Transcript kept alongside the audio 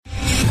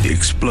The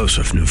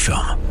explosive new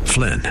film,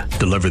 Flynn,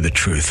 deliver the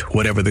truth,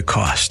 whatever the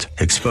cost,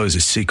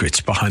 exposes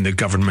secrets behind the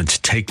government's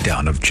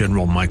takedown of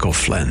General Michael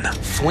Flynn.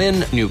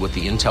 Flynn knew what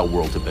the intel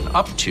world had been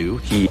up to.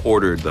 He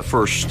ordered the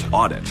first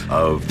audit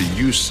of the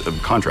use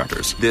of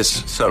contractors.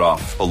 This set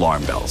off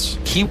alarm bells.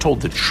 He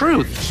told the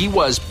truth. He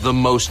was the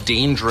most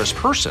dangerous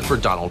person for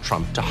Donald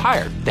Trump to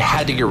hire. They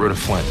had to get rid of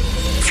Flynn.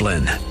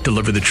 Flynn,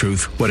 deliver the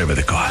truth, whatever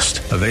the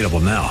cost. Available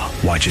now.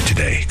 Watch it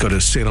today. Go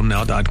to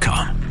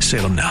salemnow.com.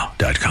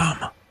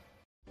 salemnow.com.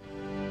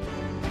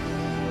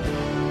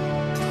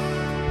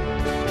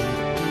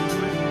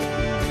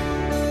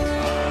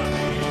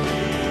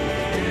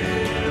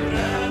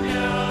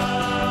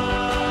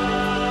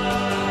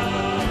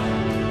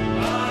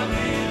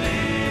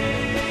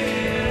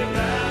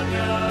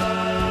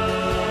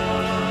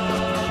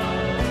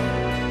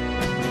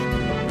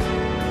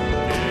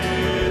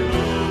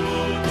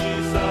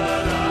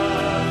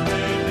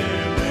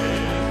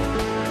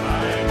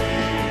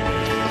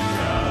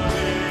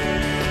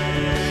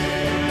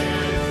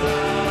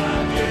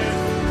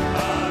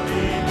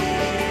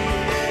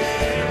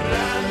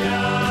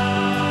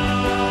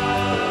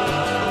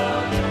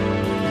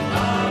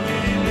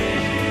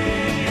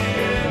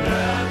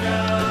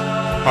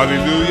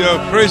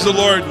 Hallelujah. Praise the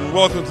Lord and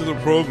welcome to the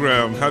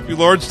program. Happy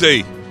Lord's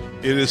Day.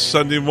 It is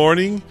Sunday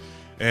morning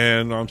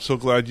and I'm so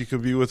glad you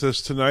can be with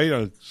us tonight.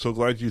 I'm so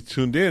glad you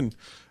tuned in.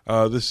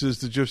 This is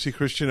the Gypsy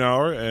Christian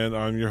Hour and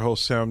I'm your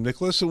host Sam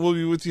Nicholas and we'll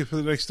be with you for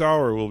the next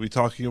hour. We'll be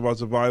talking about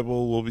the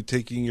Bible. We'll be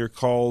taking your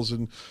calls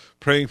and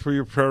praying for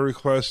your prayer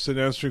requests and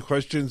answering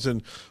questions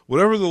and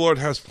whatever the Lord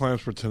has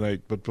planned for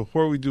tonight. But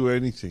before we do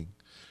anything,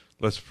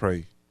 let's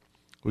pray.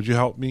 Would you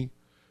help me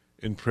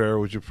in prayer?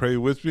 Would you pray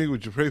with me?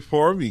 Would you pray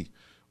for me?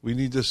 We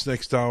need this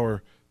next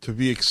hour to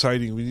be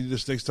exciting. We need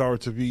this next hour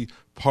to be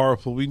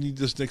powerful. We need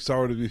this next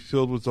hour to be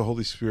filled with the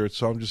Holy Spirit.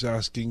 So I'm just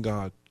asking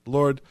God,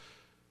 Lord,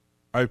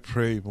 I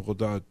pray,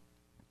 that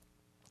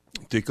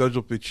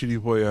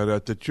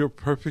your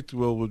perfect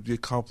will would be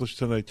accomplished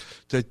tonight,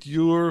 that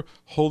your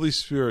Holy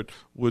Spirit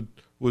would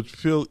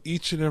fill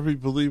each and every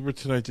believer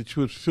tonight, that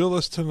you would fill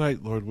us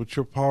tonight, Lord, with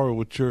your power,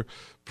 with your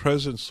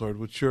presence, Lord,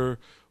 with your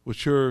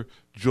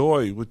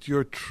joy, with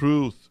your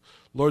truth.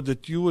 Lord,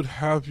 that you would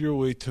have your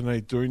way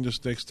tonight during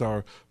this next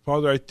hour.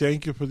 Father, I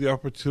thank you for the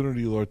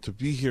opportunity, Lord, to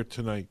be here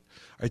tonight.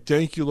 I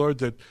thank you, Lord,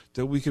 that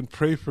we can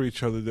pray for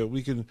each other, that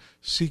we can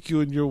seek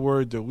you in your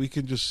word, that we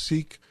can just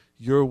seek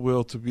your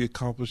will to be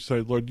accomplished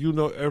tonight. Lord, you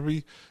know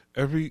every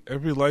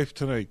life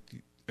tonight,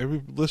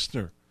 every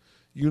listener.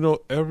 You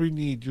know every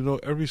need. You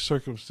know every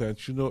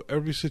circumstance. You know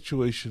every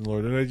situation,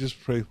 Lord. And I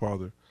just pray,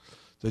 Father,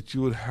 that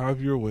you would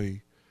have your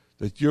way,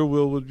 that your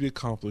will would be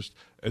accomplished,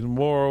 and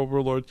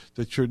moreover, Lord,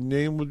 that your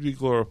name would be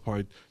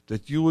glorified,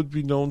 that you would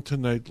be known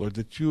tonight, Lord,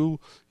 that your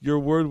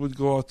word would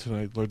go out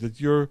tonight, Lord, that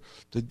your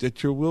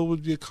will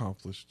would be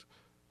accomplished.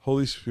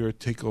 Holy Spirit,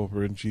 take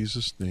over in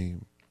Jesus'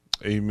 name.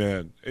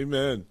 Amen.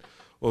 Amen.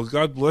 Well,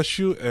 God bless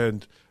you,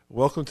 and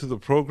welcome to the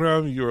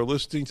program. You are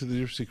listening to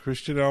the Gypsy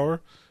Christian Hour.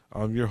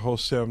 I'm your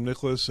host, Sam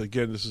Nicholas.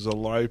 Again, this is a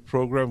live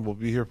program. We'll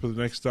be here for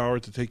the next hour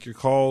to take your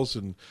calls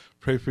and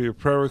pray for your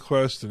prayer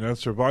requests and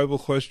answer Bible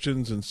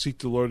questions and seek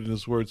the Lord in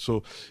his word.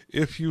 So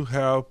if you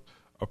have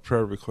a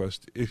prayer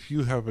request, if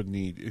you have a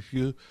need, if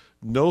you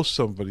know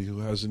somebody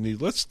who has a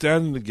need, let's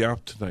stand in the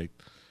gap tonight.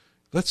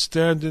 Let's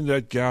stand in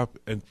that gap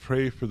and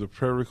pray for the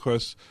prayer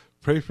requests.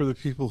 Pray for the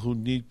people who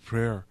need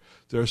prayer.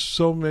 There are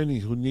so many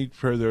who need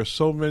prayer. There are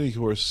so many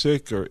who are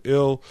sick or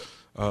ill,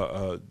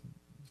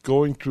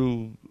 going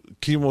through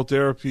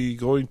chemotherapy,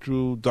 going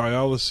through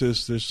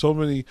dialysis. There's so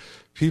many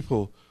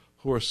people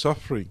who are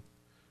suffering.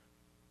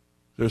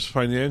 There's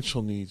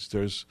financial needs.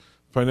 There's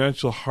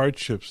financial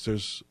hardships.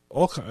 There's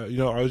all kinds.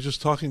 I was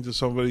just talking to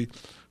somebody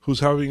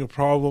who's having a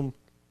problem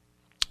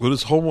with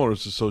his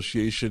homeowners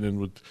association and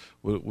with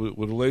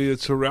a lady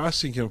that's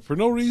harassing him for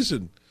no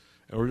reason.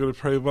 And we're going to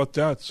pray about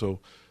that.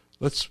 So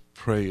let's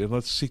pray and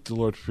let's seek the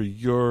Lord for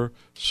your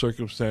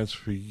circumstance,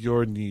 for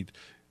your need.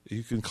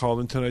 You can call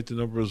in tonight. The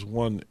number is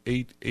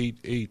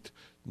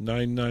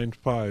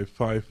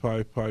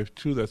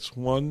 1-888-995-5552. That's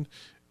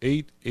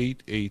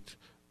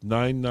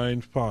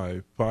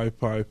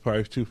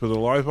 1-888-995-5552. For the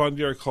live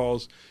on-the-air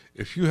calls,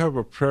 if you have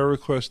a prayer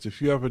request,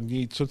 if you have a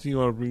need, something you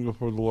want to bring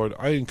before the Lord,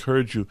 I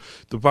encourage you.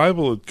 The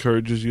Bible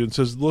encourages you and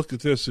says, look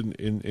at this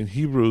in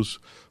Hebrews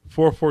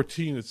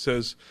 4:14. It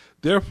says,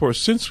 therefore,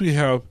 since we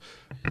have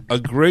a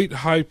great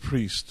high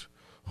priest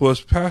who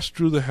has passed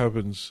through the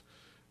heavens,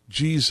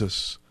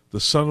 Jesus, the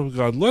Son of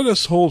God, let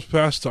us hold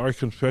fast to our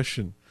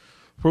confession.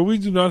 For we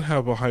do not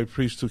have a high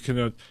priest who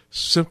cannot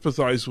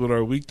sympathize with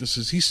our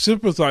weaknesses. He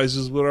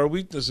sympathizes with our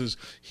weaknesses.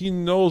 He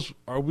knows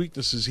our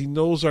weaknesses. He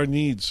knows our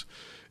needs.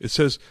 It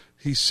says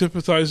he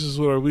sympathizes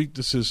with our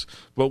weaknesses,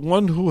 but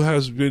one who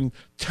has been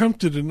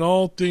tempted in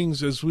all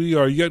things as we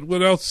are, yet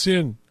without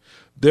sin.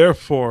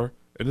 Therefore,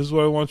 and this is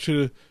what I want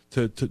you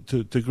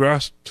to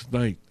grasp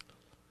tonight,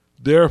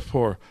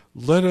 therefore,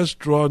 let us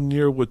draw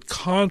near with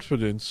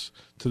confidence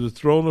to the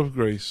throne of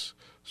grace,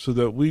 so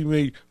that we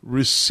may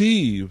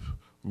receive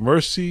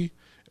mercy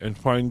and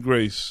find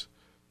grace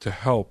to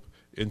help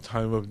in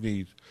time of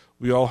need.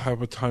 We all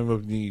have a time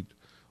of need.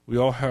 We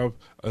all have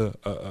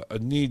a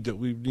need that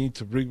we need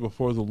to bring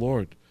before the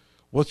Lord.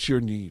 What's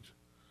your need?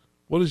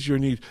 What is your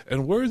need?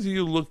 And where do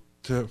you look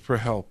for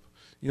help?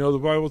 The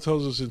Bible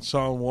tells us in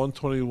Psalm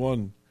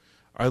 121,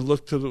 I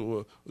look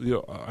to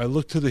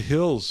the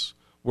hills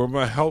where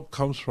my help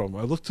comes from.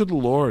 I look to the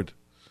Lord.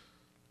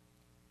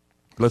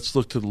 Let's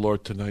look to the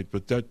Lord tonight.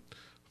 But that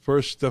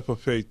first step of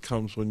faith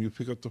comes when you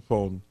pick up the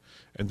phone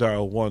and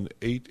dial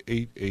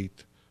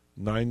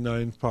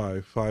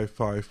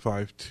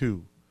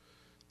 1-888-995-5552.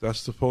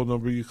 That's the phone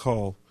number you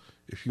call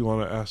if you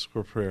want to ask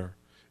for prayer,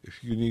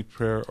 if you need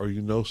prayer or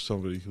you know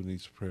somebody who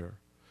needs prayer.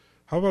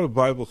 How about a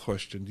Bible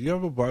question? Do you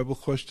have a Bible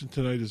question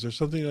tonight? Is there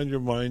something on your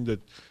mind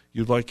that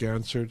you'd like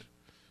answered?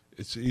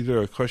 It's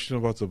either a question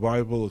about the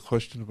Bible, a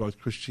question about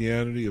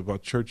Christianity,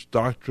 about church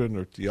doctrine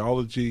or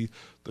theology,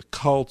 the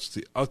cults,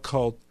 the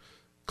occult.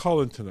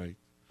 Call in tonight.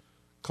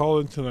 Call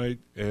in tonight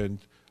and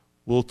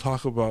we'll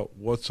talk about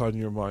what's on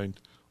your mind.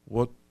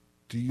 What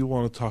do you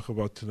want to talk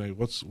about tonight?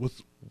 What's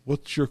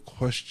your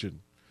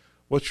question?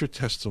 What's your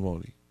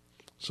testimony?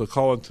 So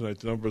call in tonight.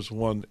 The number is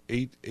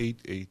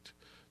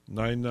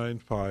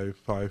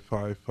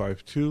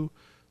 1-888-995-5552.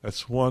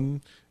 That's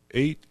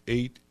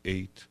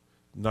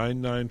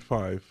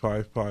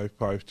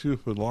 1-888-995-5552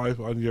 for live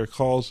on-air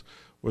calls,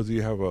 whether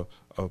you have a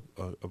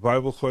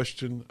Bible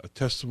question, a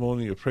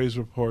testimony, a praise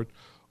report,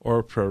 or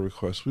a prayer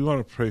request. We want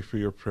to pray for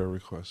your prayer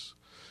requests.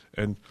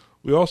 And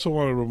we also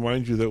want to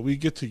remind you that we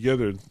get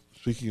together,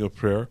 speaking of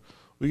prayer,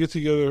 we get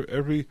together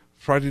every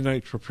Friday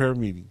night for prayer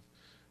meeting.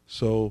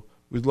 So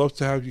we'd love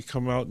to have you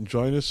come out and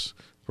join us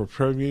for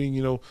prayer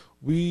meeting.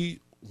 We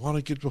want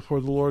to get before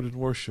the Lord in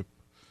worship.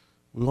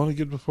 We want to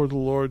get before the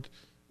Lord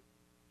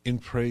in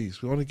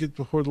praise. We want to get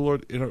before the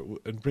Lord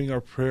and bring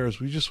our prayers.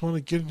 We just want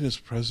to get in His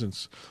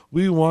presence.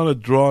 We want to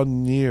draw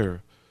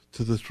near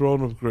to the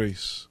throne of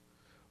grace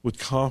with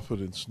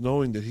confidence,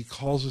 knowing that He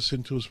calls us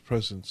into His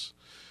presence.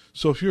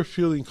 So if you're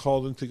feeling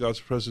called into God's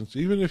presence,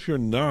 even if you're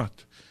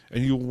not,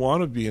 and you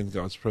want to be in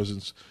God's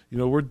presence,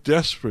 we're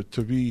desperate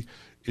to be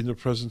in the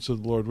presence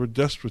of the Lord. We're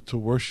desperate to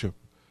worship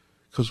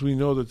because we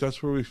know that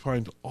that's where we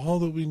find all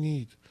that we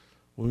need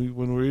when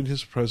we're in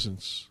His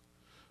presence.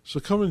 So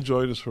come and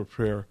join us for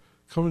prayer.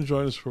 Come and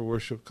join us for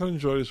worship. Come and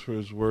join us for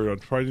His Word on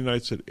Friday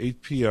nights at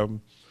 8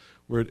 p.m.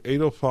 We're at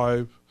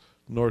 805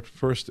 North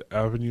 1st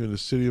Avenue in the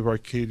city of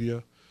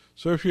Arcadia.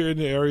 So if you're in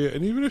the area,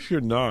 and even if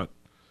you're not,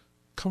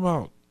 come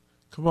out.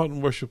 Come out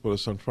and worship with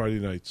us on Friday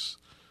nights.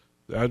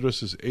 The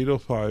address is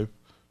 805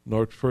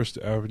 North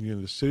 1st Avenue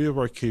in the city of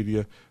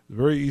Arcadia.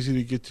 Very easy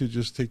to get to.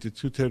 Just take the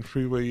 210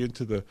 freeway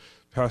into the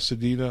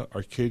Pasadena,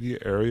 Arcadia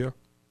area.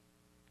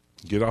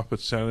 Get off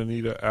at Santa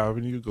Anita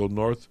Avenue. Go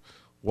north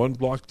 1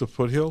 block to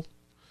Foothill.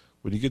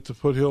 When you get to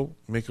Foothill,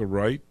 make a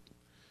right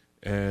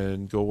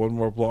and go 1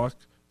 more block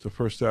to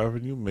First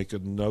Avenue. Make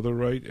another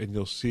right and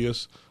you'll see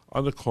us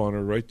on the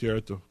corner, right there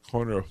at the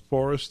corner of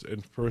Forest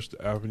and First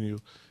Avenue.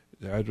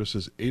 The address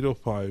is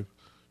 805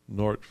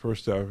 North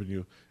 1st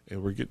Avenue,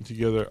 and we're getting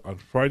together on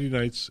Friday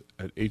nights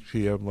at 8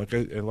 p.m. Like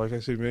I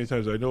say many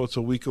times, I know it's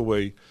a week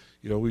away.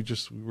 We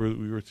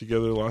were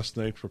together last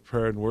night for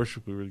prayer and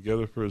worship. We were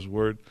together for His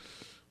Word,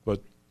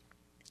 but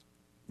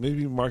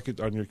maybe mark it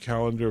on your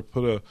calendar.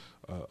 Put a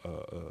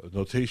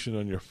notation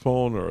on your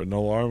phone or an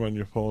alarm on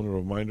your phone, a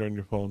reminder on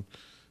your phone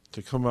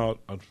to come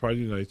out on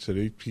Friday nights at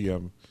 8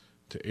 p.m.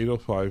 to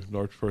 805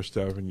 North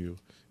 1st Avenue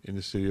in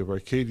the city of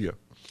Arcadia.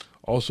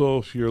 Also,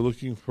 if you're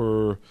looking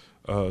for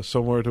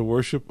somewhere to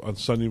worship on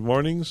Sunday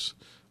mornings,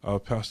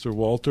 Pastor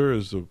Walter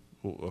is a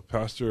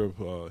pastor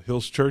of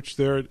Hills Church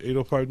there at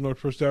 805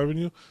 North 1st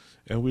Avenue,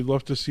 and we'd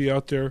love to see you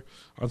out there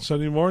on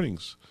Sunday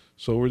mornings.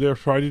 So we're there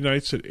Friday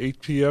nights at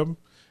 8 p.m.,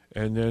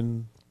 and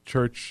then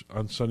church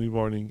on Sunday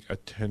morning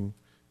at 10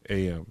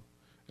 a.m.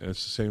 And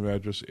it's the same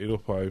address,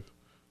 805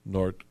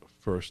 North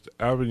 1st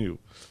Avenue.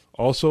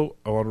 Also,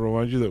 I want to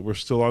remind you that we're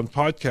still on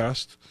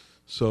podcast,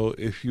 so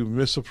if you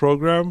miss a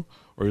program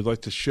or you'd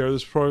like to share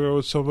this program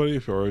with somebody,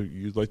 or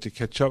you'd like to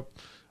catch up,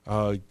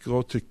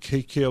 go to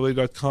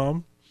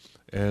kkla.com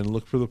and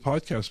look for the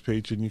podcast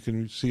page, and you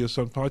can see us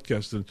on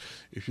podcast. And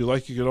if you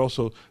like, you can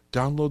also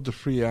download the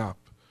free app.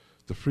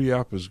 The free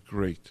app is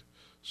great.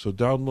 So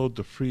download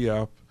the free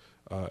app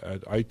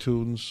at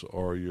iTunes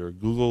or your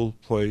Google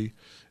Play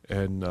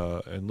and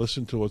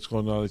listen to what's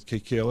going on at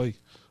KKLA.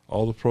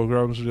 All the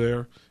programs are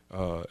there.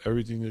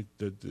 Everything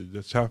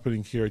that's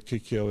happening here at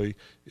KKLA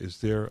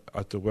is there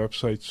at the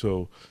website.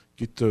 So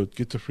get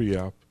the free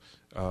app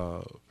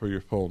for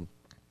your phone.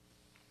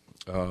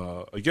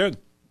 Again,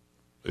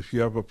 if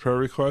you have a prayer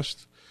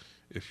request,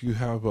 if you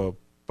have a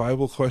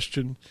Bible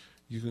question,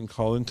 you can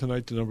call in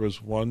tonight. The number is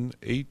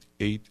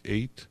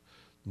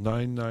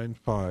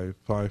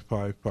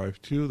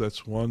 1-888-995-5552.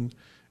 That's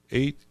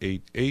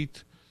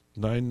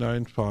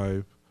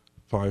 1-888-995-5552.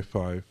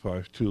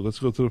 Let's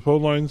go to the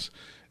phone lines,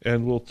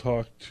 and we'll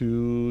talk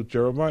to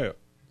Jeremiah.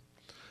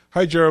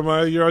 Hi,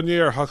 Jeremiah. You're on the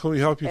air. How can we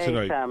help you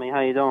tonight? Hey, Sammy. How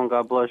you doing?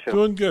 God bless you.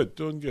 Doing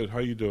good. How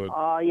you doing?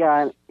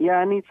 Yeah.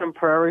 I need some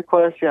prayer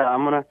requests. I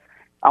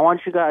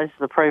want you guys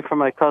to pray for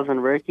my cousin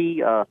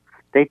Ricky.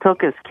 they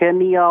took his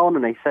kidney out,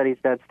 and they said he's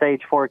got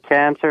stage 4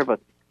 cancer, but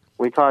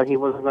we thought he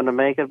wasn't going to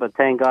make it, but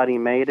thank God he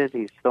made it.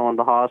 He's still in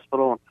the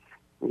hospital.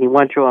 He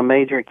went through a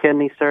major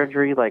kidney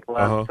surgery like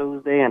last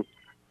Tuesday, and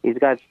he's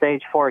got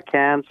stage 4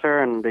 cancer,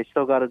 and they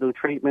still got to do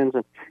treatments.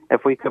 And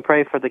if we could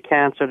pray for the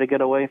cancer to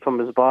get away from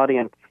his body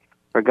and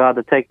for God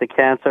to take the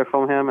cancer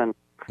from him. And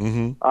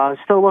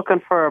still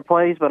looking for a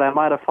place, but I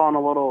might have found a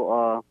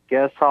little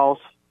guest house.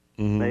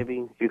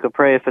 Maybe you could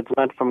pray if it's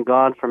meant from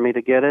God for me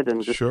to get it,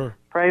 and just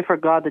pray for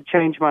God to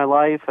change my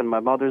life and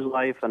my mother's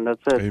life, and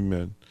that's it.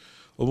 Amen.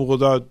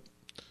 Umugudad,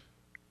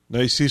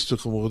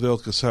 naisisto como model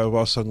que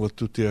salvasan la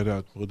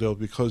tutierat, model,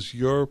 because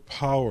your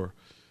power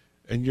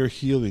and your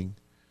healing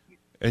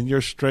and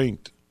your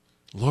strength,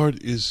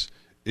 Lord, is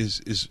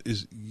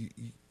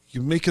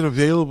you make it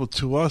available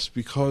to us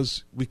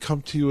because we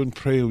come to you and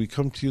pray, we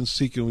come to you and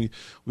seek, and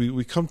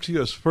we come to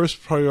you as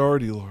first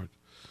priority, Lord.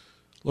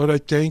 Lord, I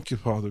thank you,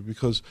 Father,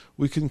 because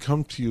we can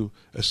come to you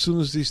as soon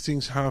as these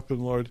things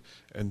happen, Lord,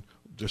 and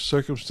the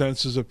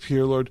circumstances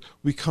appear, Lord.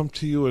 We come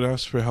to you and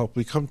ask for help.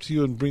 We come to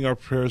you and bring our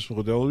prayers,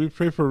 Mogodad. We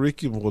pray for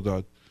Ricky,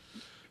 Mogodad.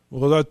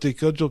 Mogodad,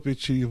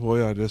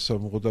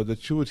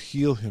 that you would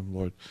heal him,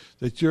 Lord,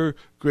 that your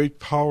great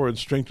power and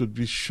strength would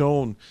be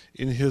shown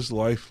in his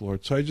life,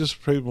 Lord. So I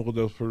just pray,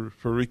 Mogodad,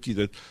 for Ricky,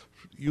 that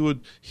you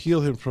would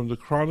heal him from the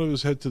crown of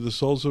his head to the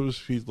soles of his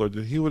feet, Lord,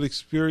 that he would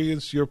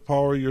experience your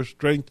power, your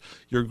strength,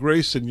 your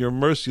grace, and your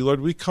mercy. Lord,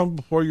 we come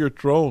before your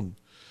throne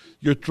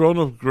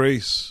of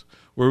grace,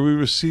 where we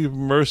receive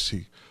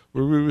mercy,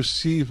 where we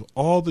receive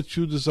all that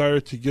you desire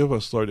to give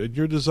us, Lord. And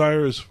your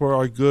desire is for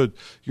our good.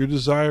 Your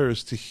desire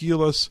is to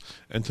heal us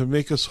and to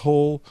make us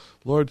whole,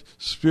 Lord,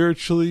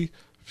 spiritually,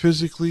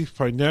 physically,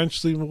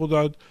 financially,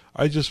 Lord.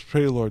 I just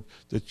pray, Lord,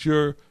 that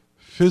your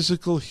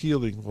physical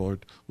healing,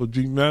 Lord, would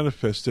be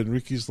manifest in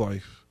Ricky's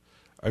life.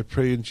 I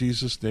pray in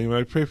Jesus' name.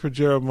 I pray for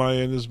Jeremiah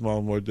and his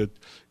mom, Lord, that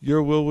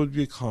your will would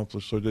be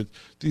accomplished, Lord, that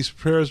these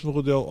prayers,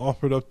 Mugadel,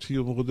 offered up to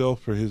you, Mugadel,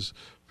 for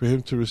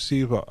him to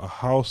receive a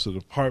house, an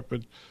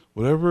apartment,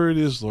 whatever it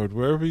is, Lord,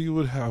 wherever you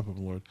would have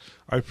him, Lord.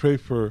 I pray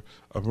for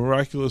a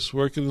miraculous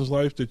work in his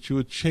life, that you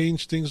would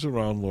change things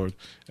around, Lord,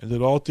 and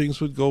that all things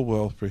would go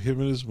well for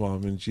him and his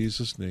mom, in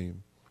Jesus'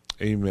 name.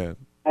 Amen.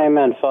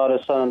 Amen, Father,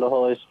 Son, and the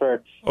Holy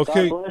Spirit.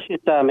 Okay. God bless you,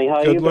 Tommy. How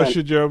you been? God bless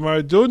you,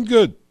 Jeremiah. Doing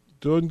good.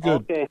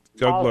 Okay.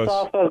 God bless.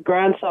 How's Alpha's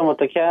grandson with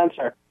the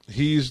cancer?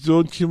 He's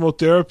doing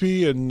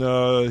chemotherapy, and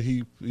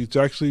he's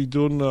actually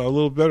doing a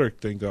little better,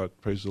 thank God.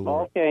 Praise the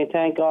Lord. Okay,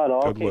 thank God.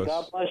 Okay,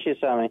 God bless you,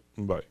 Sammy.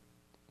 Bye.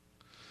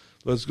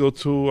 Let's go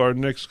to our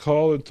next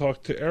call and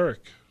talk to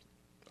Eric.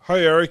 Hi,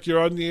 Eric.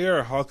 You're on the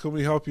air. How can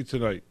we help you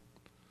tonight?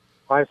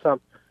 Hi, Sam.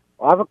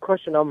 I have a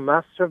question. I'm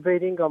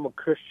masturbating. I'm a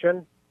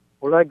Christian.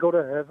 Will I go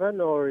to heaven,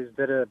 or is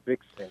that a big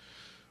sin?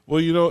 Well,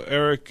 you know,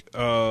 Eric,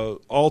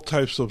 all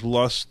types of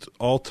lust,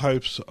 all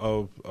types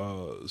of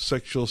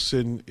sexual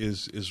sin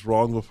is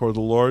wrong before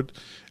the Lord,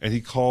 and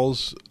He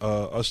calls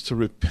us to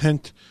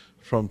repent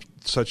from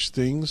such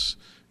things,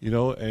 you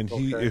know, and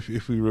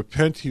if we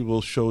repent, He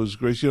will show His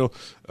grace. You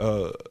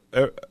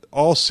know,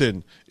 all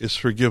sin is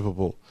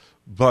forgivable,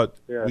 but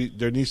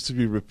there needs to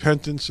be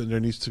repentance and there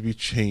needs to be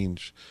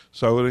change.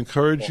 So I would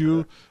encourage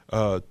you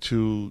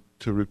to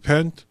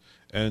repent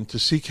and to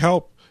seek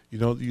help. You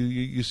know,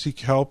 you seek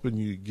help and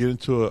you get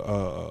into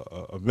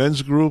a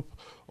men's group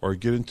or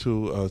get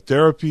into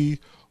therapy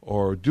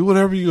or do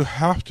whatever you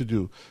have to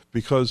do,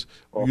 because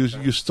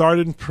you start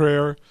in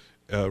prayer,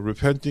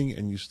 repenting,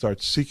 and you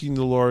start seeking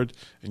the Lord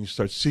and you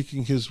start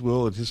seeking His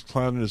will and His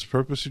plan and His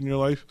purpose in your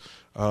life.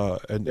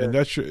 And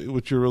that's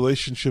with your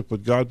relationship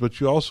with God, but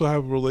you also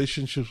have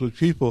relationships with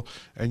people,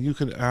 and you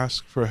can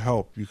ask for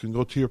help. You can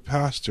go to your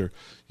pastor,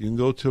 you can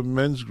go to a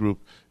men's group,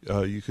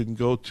 you can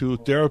go to a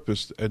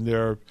therapist, and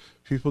there are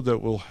people that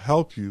will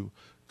help you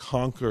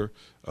conquer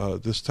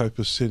this type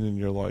of sin in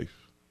your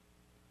life.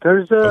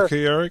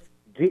 Okay, Eric?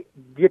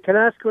 Can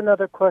I ask you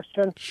another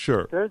question?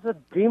 Sure. There's a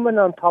demon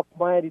on top of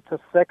my head. It's a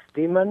sex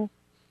demon.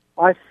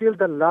 I feel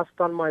the lust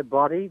on my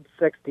body,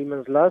 sex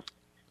demon's lust.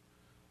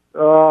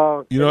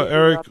 You know,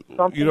 Eric,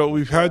 you know,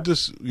 we've had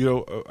this, you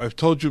know, I've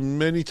told you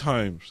many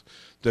times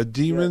that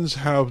demons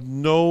have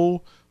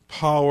no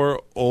power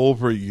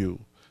over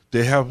you.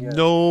 They have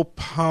no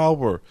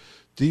power.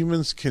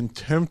 Demons can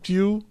tempt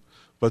you,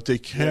 but they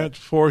can't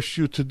force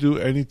you to do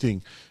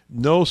anything.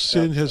 No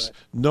sin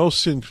no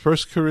sin. 1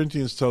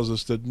 Corinthians tells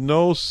us that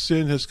no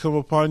sin has come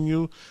upon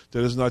you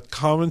that is not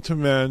common to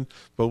man,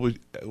 but with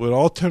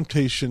all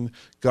temptation,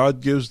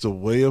 God gives the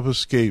way of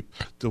escape.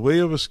 The way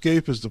of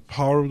escape is the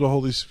power of the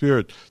Holy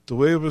Spirit. The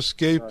way of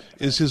escape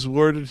is His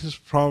word and His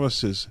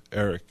promises,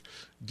 Eric.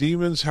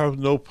 Demons have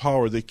no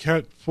power. They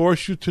can't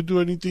force you to do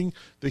anything.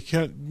 They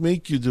can't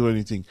make you do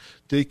anything.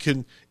 They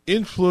can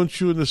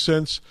influence you in the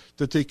sense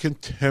that they can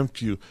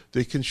tempt you.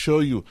 They can show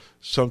you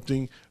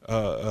something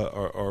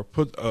or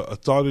put a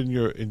thought in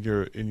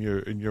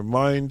your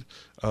mind.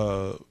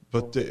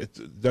 But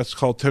that's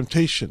called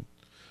temptation.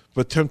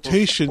 But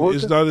temptation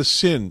is not a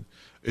sin.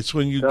 It's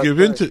when you give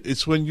into.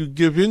 It's when you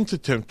give into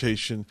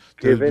temptation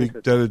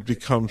that it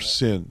becomes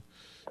sin.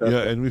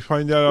 And we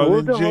find that out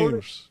in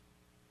James.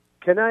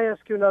 can I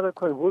ask you another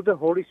question? Will the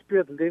Holy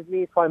Spirit leave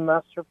me if I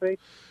masturbate?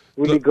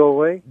 Will He go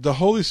away? The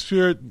Holy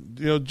Spirit,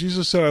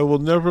 Jesus said, I will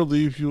never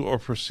leave you or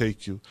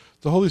forsake you.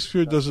 The Holy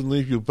Spirit doesn't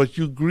leave you, but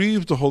you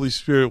grieve the Holy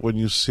Spirit when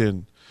you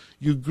sin.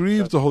 You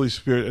grieve the Holy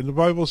Spirit, and the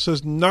Bible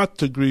says not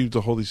to grieve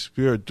the Holy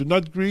Spirit. Do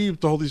not grieve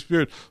the Holy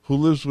Spirit who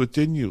lives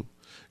within you.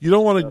 You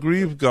don't want to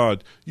grieve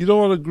God. You don't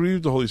want to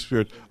grieve the Holy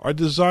Spirit. Our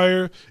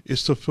desire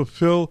is to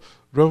fulfill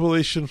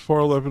Revelation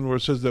 4:11, where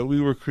it says that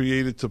we were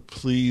created to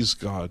please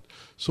God.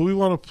 So we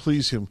want to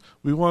please Him.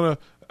 We want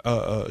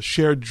to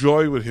share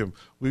joy with Him.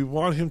 We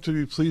want Him to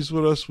be pleased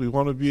with us. We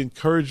want to be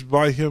encouraged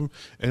by Him,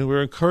 and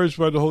we're encouraged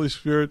by the Holy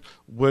Spirit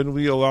when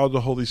we allow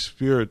the Holy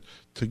Spirit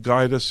to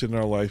guide us in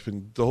our life.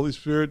 And the Holy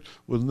Spirit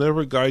will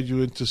never guide you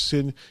into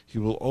sin. He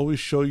will always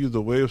show you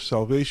the way of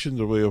salvation,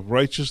 the way of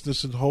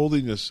righteousness and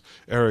holiness,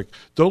 Eric.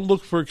 Don't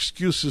look for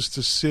excuses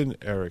to sin,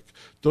 Eric.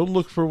 Don't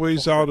look for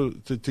ways to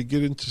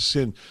get into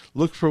sin.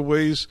 Look for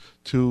ways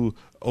to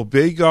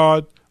obey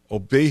God,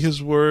 obey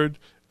His word,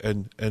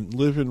 and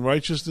live in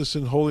righteousness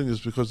and holiness,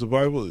 because the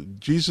Bible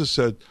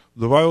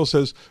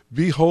says,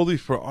 be holy,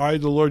 for I,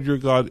 the Lord your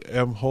God,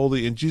 am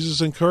holy. And Jesus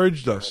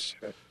encouraged us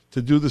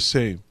to do the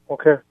same.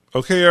 Okay.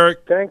 Okay,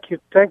 Eric. Thank you.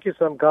 Thank you,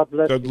 son. God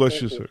bless you. God bless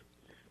you, sir.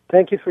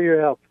 Thank you for your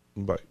help.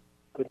 Bye.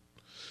 Good.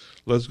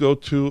 Let's go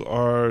to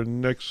our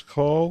next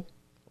call.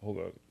 Hold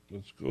on.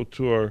 Let's go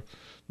to our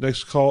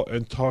next call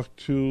and talk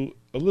to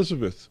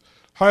Elizabeth.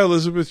 Hi,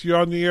 Elizabeth. You're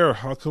on the air.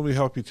 How can we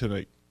help you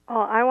tonight?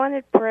 Oh, I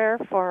wanted prayer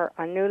for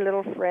a new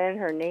little friend.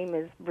 Her name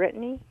is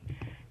Brittany,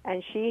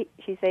 and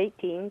she's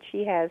 18.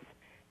 She has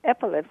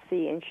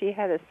epilepsy, and she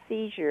had a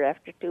seizure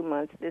after 2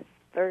 months this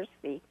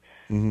Thursday.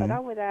 Mm-hmm. But I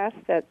would ask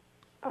that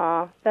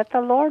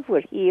the Lord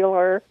would heal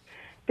her,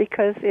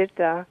 because it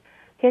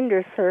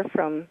hinders her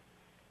from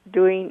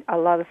doing a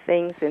lot of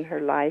things in her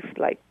life,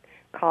 like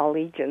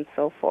college and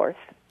so forth.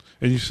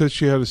 And you said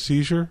she had a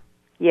seizure?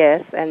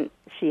 Yes, and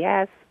she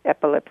has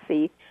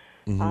epilepsy.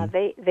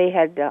 Mm-hmm. They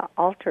had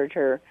altered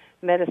her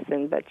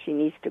medicine, but she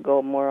needs to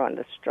go more on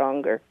the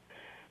stronger.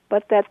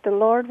 But that the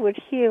Lord would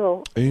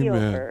heal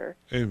her.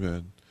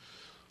 Amen.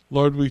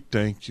 Lord, we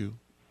thank you,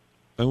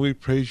 and we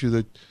praise you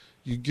that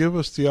you give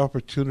us the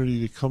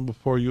opportunity to come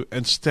before you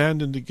and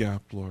stand in the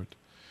gap, Lord.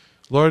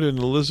 Lord, and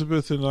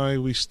Elizabeth and I,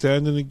 we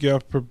stand in the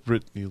gap for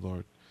Brittany,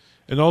 Lord.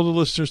 And all the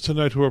listeners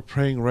tonight who are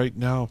praying right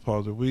now,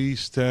 Father, we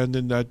stand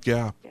in that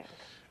gap. Yes.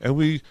 And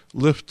we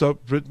lift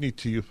up Brittany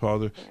to you,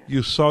 Father. Yes.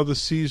 You saw the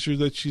seizure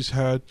that she's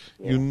had.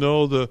 Yes. You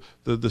know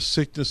the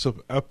sickness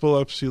of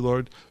epilepsy,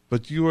 Lord.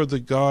 But you are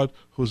the God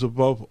who is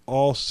above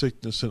all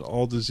sickness and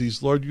all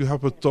disease. Lord, you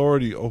have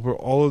authority over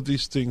all of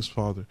these things,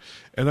 Father.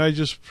 And I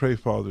just pray,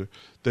 Father,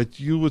 that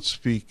you would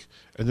speak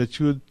and that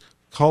you would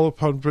call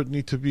upon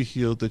Brittany to be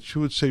healed, that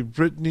you would say,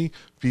 Brittany,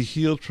 be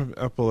healed from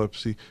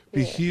epilepsy,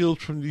 be healed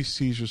from these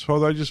seizures.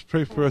 Father, I just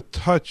pray for a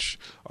touch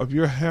of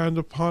your hand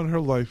upon her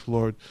life,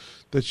 Lord,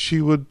 that she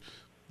would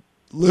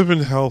live in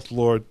health,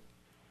 Lord,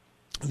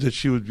 that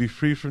she would be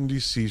free from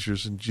these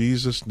seizures. In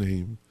Jesus'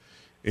 name,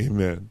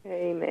 amen.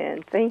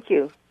 Amen. Thank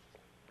you.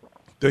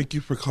 Thank you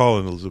for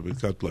calling,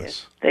 Elizabeth. God bless.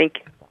 Yes. Thank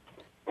you.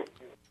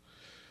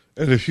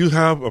 And if you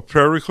have a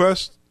prayer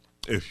request,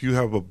 if you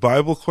have a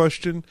Bible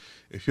question,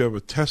 if you have a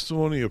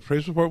testimony, a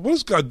praise report, what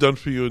has God done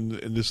for you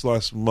in this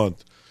last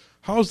month?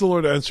 How has the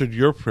Lord answered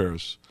your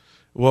prayers?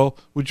 Well,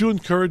 would you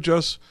encourage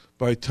us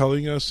by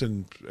telling us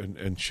and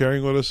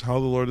sharing with us how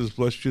the Lord has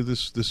blessed you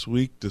this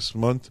week, this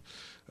month?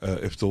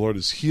 If the Lord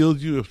has healed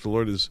you, if the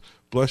Lord has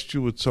blessed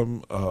you with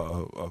some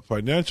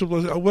financial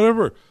blessing,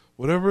 whatever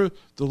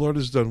the Lord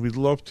has done, we'd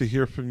love to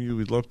hear from you.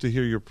 We'd love to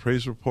hear your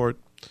praise report,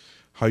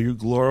 how you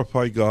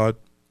glorify God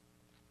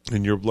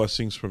and your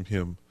blessings from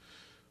Him.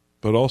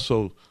 But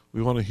also,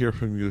 we want to hear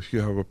from you if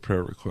you have a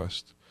prayer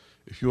request.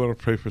 If you want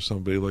to pray for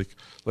somebody, like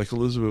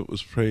Elizabeth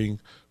was praying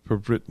for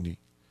Brittany,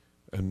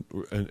 and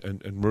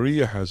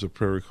Maria has a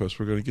prayer request.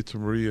 We're going to get to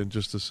Maria in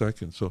just a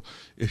second. So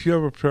if you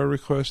have a prayer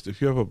request,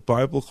 if you have a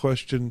Bible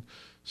question,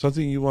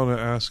 something you want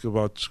to ask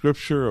about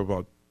Scripture,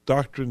 about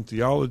doctrine,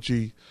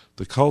 theology,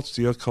 the cults,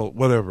 the occult,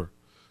 whatever,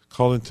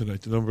 call in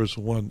tonight. The number is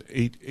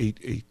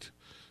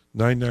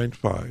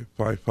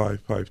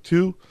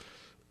 1-888-995-5552.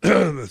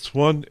 That's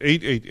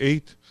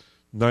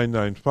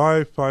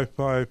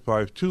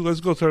 1-888-995-5552.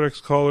 Let's go to our next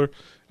caller,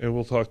 and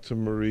we'll talk to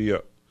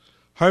Maria.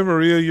 Hi,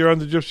 Maria. You're on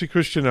the Gypsy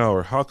Christian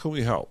Hour. How can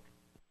we help?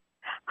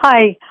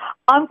 Hi.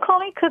 I'm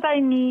calling because I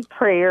need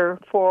prayer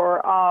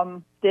for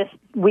this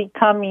week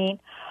coming.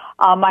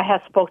 I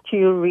have spoke to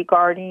you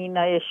regarding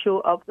the issue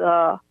of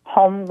the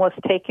home was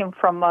taken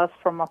from us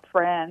from a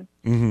friend.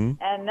 Mm-hmm.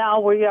 And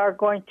now we are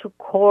going to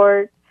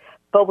court,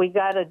 but we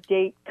got a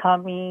date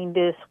coming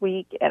this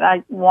week, and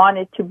I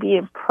wanted to be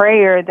in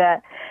prayer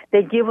that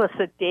they give us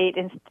a date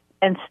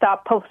and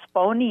stop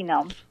postponing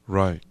them.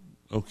 Right.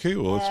 Okay.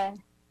 Well,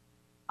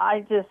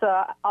 I just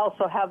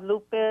also have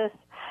lupus,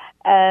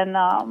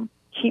 and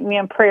keep me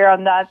in prayer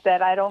on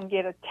that I don't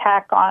get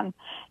attacked on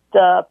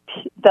the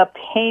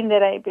pain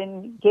that I've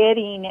been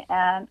getting,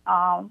 and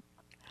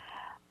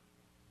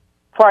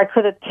for I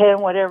could attend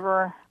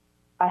whatever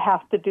I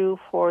have to do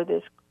for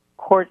this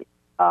court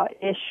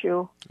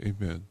issue.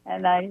 Amen.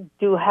 And I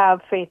do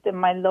have faith in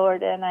my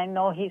Lord, and I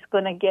know He's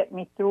going to get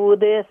me through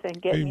this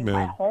and get me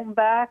my home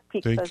back,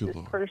 because this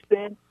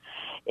person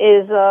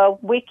is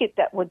wicked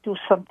that would do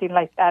something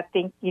like that,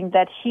 thinking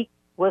that he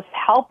was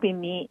helping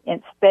me.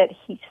 Instead,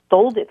 he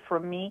stole it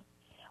from me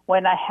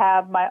when I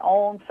have my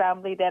own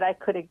family that I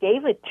could have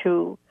gave it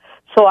to.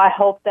 So I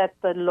hope that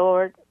the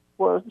Lord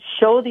will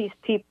show these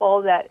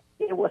people that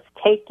it was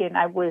taken.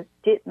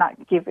 Did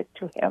not give it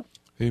to him.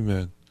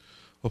 Amen.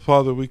 Well,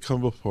 Father, we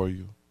come before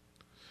you.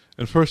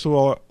 And first of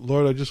all,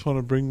 Lord, I just want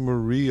to bring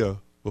Maria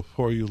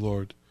before you,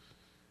 Lord,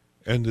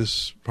 and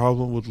this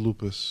problem with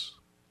lupus.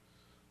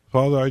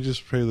 Father, I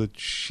just pray that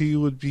she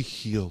would be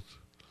healed.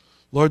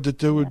 Lord, that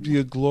there would be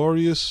a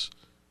glorious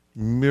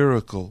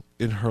miracle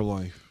in her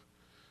life.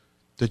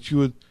 That you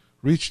would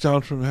reach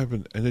down from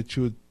heaven and that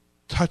you would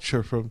touch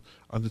her from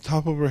on the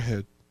top of her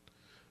head.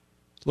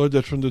 Lord,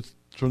 that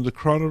from the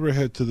crown of her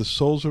head to the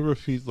soles of her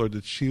feet, Lord,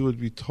 that she would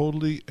be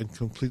totally and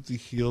completely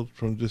healed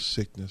from this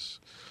sickness.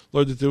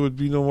 Lord, that there would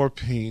be no more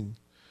pain,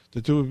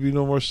 that there would be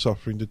no more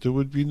suffering, that there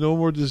would be no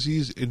more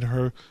disease in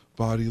her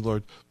body,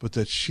 Lord, but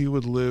that she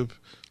would live,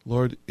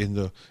 Lord, in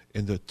the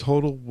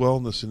total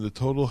wellness, in the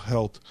total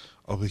health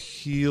of a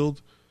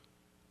healed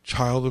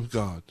child of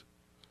God.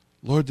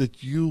 Lord,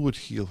 that you would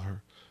heal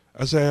her.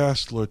 As I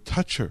asked, Lord,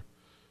 touch her.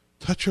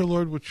 Touch her,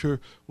 Lord, with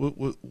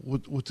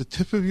the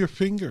tip of your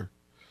finger.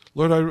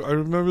 Lord, I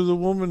remember the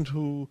woman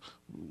who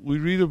we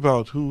read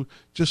about who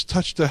just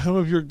touched the hem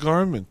of your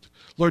garment.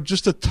 Lord,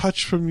 just a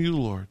touch from you,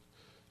 Lord,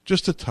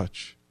 just a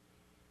touch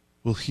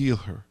will heal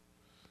her.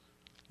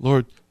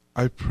 Lord,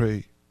 I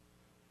pray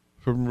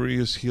for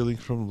Maria's healing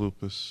from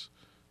lupus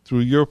through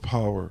your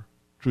power,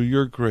 through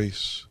your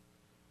grace,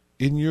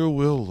 in your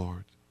will,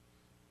 Lord,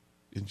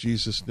 in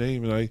Jesus'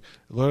 name. And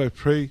Lord, I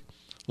pray,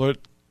 Lord,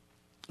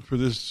 for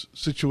this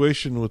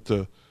situation with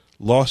the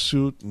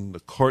lawsuit and the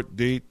court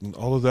date and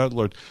all of that,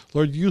 Lord.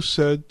 Lord, you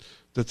said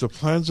that the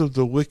plans of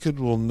the wicked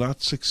will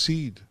not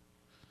succeed.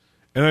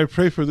 And I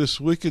pray for this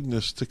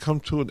wickedness to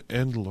come to an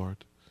end,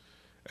 Lord,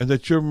 and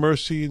that your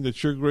mercy and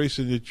that your grace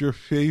and that your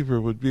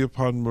favor would be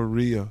upon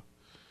Maria,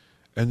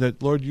 and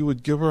that, Lord, you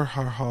would give her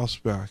house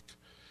back,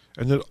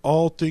 and that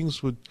all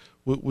things would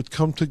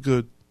come to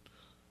good,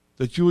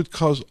 that you would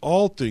cause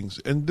all things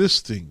and this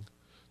thing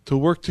to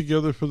work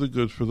together for the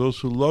good for those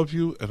who love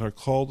you and are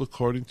called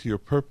according to your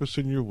purpose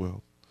and your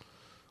will.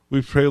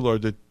 We pray,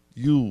 Lord, that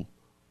you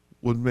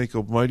would make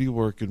a mighty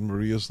work in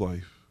Maria's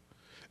life.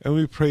 And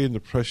we pray in the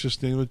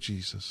precious name of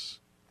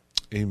Jesus.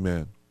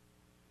 Amen.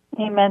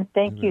 Amen.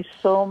 Thank you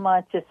so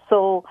much. It's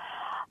so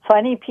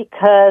funny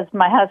because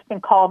my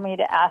husband called me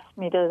to ask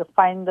me to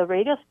find the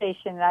radio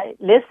station. I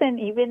listen,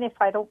 even if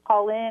I don't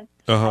call in,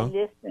 I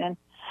listen.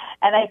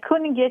 And I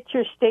couldn't get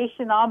your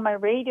station on my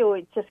radio.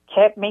 It just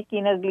kept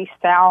making ugly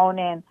sound.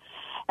 And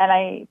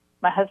my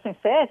husband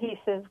said, he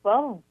says,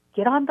 well,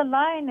 get on the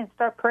line and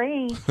start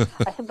praying.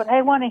 I said, but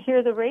I want to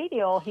hear the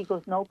radio. He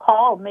goes, no,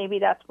 call. Maybe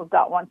that's what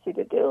God wants you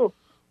to do.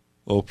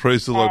 Oh,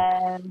 praise the Lord.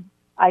 And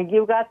I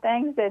give God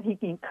thanks that he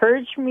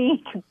encouraged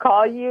me to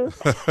call you.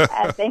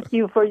 And thank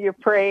you for your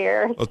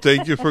prayer. Well,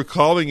 thank you for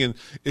calling. And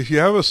if you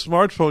have a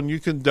smartphone, you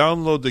can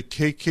download the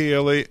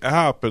KKLA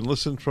app and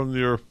listen from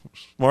your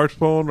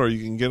smartphone, or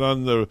you can get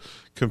on the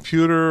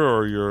computer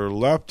or your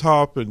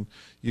laptop and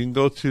you can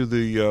go to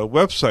the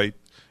website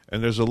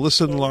and there's a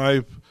Listen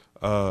Live.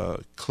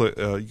 You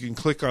can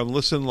click on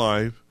Listen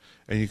Live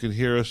and you can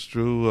hear us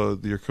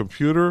through your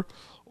computer,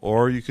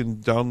 or you can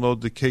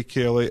download the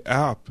KKLA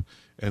app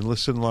and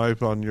listen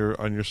live on your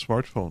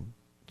smartphone.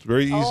 It's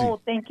very easy. Oh,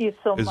 thank you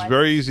so much. It's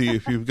very easy.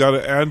 If you've got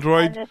an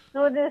Android. And as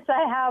soon as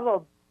I have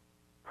a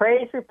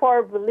praise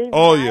report, believe me,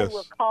 I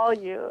will call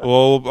you.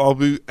 Well, I'll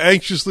be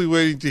anxiously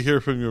waiting to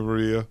hear from you,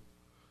 Maria.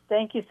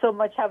 Thank you so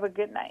much. Have a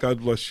good night.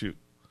 God bless you.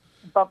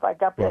 Bye-bye.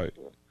 God bless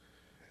you.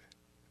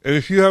 And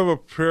if you have a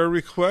prayer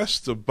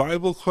request, a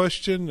Bible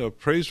question, a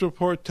praise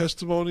report,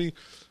 testimony,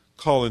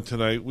 call in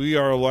tonight. We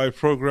are a live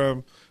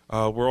program.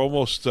 We're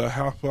almost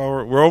half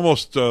hour. We're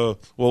almost,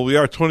 we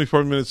are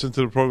 24 minutes into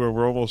the program.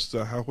 We're almost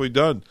halfway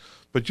done.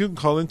 But you can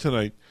call in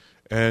tonight,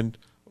 and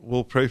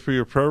we'll pray for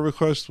your prayer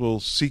request. We'll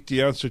seek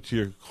the answer to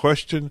your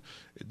question.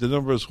 The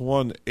number is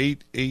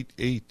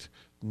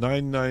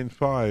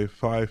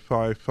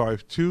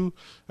 1-888-995-5552.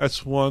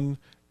 That's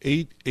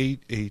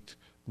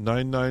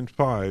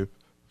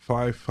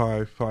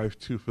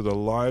 1-888-995-5552 for the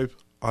live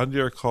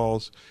on-air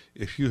calls.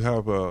 If you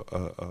have a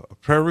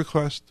prayer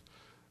request,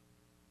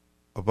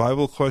 a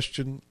Bible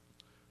question,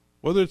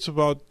 whether it's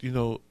about,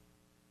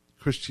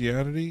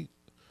 Christianity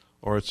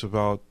or it's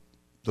about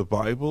the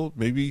Bible,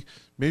 maybe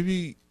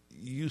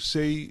you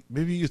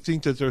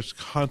think that there's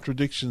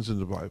contradictions in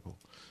the Bible.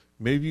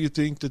 Maybe you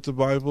think that the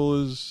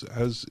Bible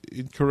has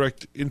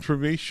incorrect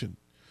information.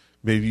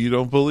 Maybe you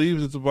don't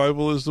believe that the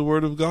Bible is the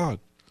Word of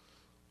God,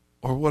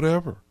 or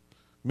whatever.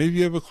 Maybe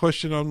you have a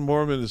question on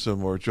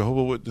Mormonism or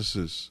Jehovah's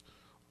Witnesses,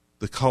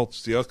 the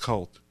cults, the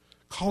occult.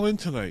 Call in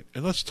tonight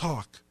and let's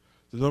talk.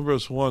 The number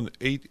is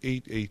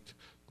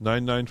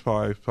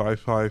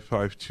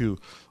 1-888-995-5552.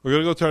 We're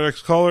going to go to our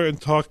next caller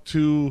and talk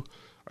to,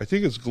 I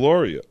think it's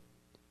Gloria.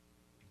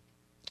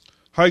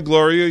 Hi,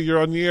 Gloria. You're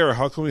on the air.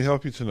 How can we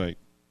help you tonight?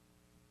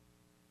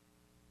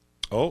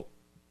 Oh,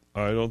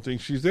 I don't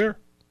think she's there.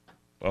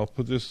 I'll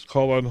put this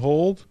call on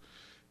hold,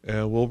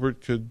 and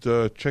Wilbert could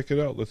check it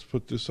out. Let's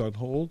put this on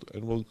hold,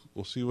 and we'll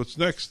see what's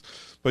next.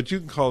 But you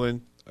can call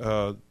in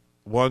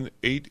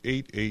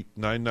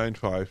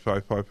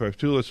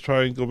 1-888-995-5552. Let's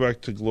try and go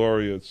back to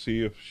Gloria and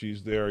see if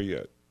she's there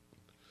yet.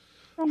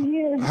 I'm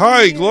here.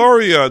 Hi,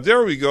 Gloria.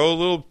 There we go. A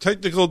little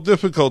technical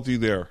difficulty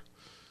there.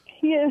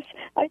 Yes,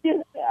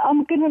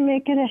 I'm going to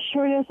make it as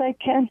short as I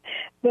can.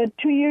 But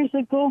 2 years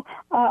ago,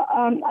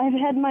 I've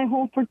had my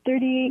home for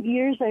 38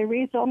 years. I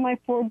raised all my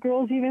 4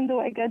 girls. Even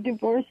though I got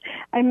divorced,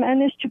 I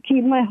managed to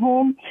keep my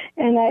home.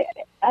 And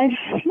I've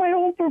had my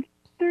home for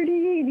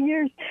 38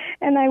 years,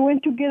 and I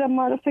went to get a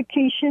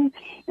modification,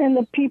 and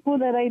the people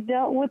that I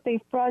dealt with, they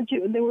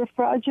were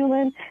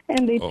fraudulent,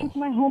 and they took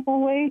my home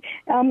away.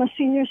 I'm a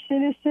senior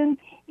citizen.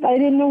 I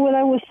didn't know what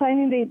I was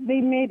signing.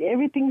 They made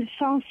everything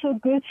sound so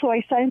good, so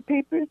I signed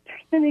papers,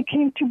 and it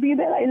came to be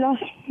that I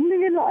lost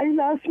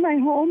my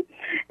home,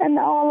 and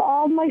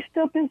all my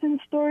stuff is in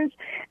storage,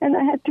 and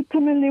I had to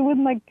come and live with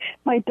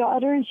my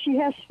daughter, and she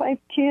has 5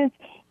 kids,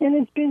 and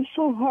it's been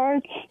so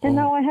hard, and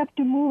now I have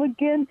to move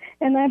again,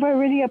 and I've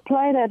already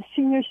applied at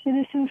Senior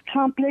Citizens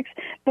Complex,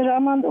 but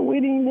I'm on the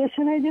waiting list,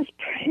 and I just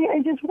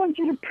want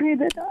you to pray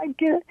that I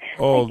get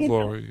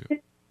Gloria.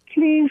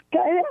 Please,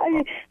 God,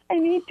 I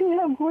need to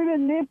have where to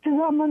live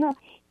because I'm on a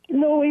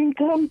low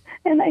income,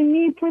 and I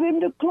need for them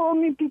to call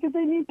me because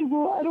I need to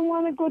go. I don't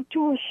want to go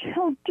to a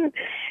shelter.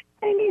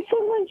 I need so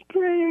much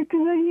prayer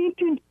because I need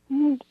to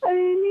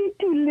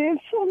live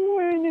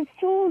somewhere, and it's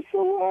so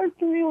hard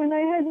for me when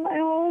I had my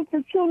home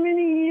for so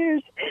many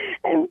years,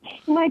 and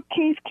my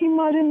case came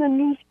out in the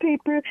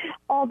newspaper.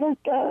 All the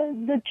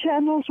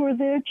channels were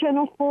there,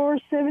 Channel 4,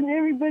 7.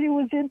 Everybody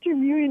was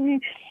interviewing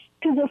me.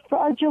 Because the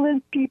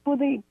fraudulent people,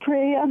 they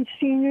prey on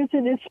seniors,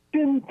 and it's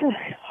been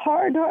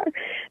hard.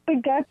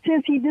 But God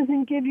says He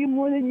doesn't give you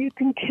more than you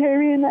can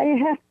carry, and I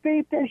have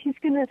faith that He's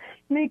going to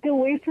make a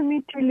way for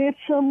me to live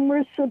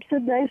somewhere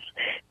subsidized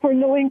for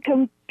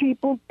low-income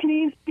people.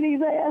 Please,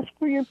 I ask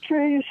for your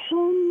prayers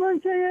so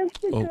much. I ask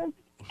for God.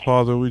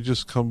 Father, we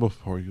just come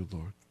before you,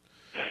 Lord.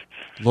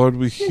 Lord,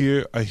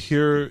 I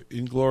hear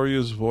in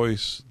Gloria's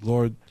voice,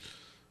 Lord,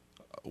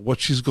 what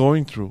she's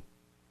going through.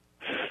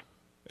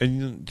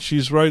 And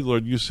she's right,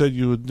 Lord. You said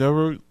you would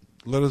never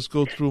let us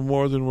go through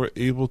more than we're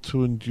able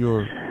to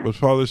endure. But,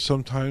 Father,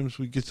 sometimes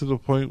we get to the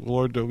point,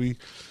 Lord, that we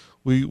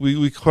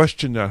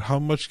question that. How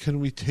much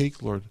can we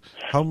take, Lord?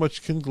 How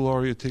much can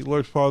Gloria take?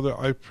 Lord, Father,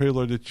 I pray,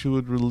 Lord, that you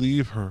would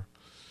relieve her.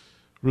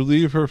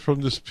 Relieve her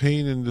from this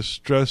pain and this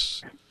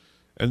stress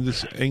and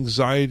this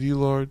anxiety,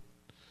 Lord,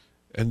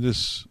 and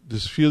this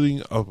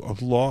feeling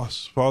of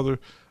loss, Father.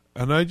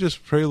 And I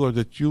just pray, Lord,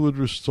 that you would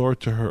restore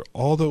to her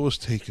all that was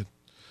taken.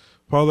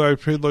 Father, I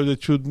pray, Lord,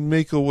 that you would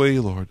make a way,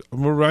 Lord, a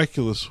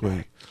miraculous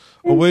way,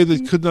 a way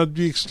that could not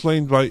be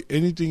explained by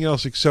anything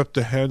else except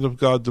the hand of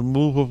God, the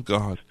move of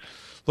God.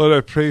 Lord,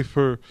 I pray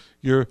for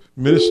your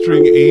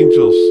ministering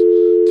angels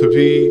to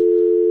be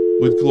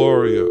with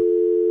Gloria.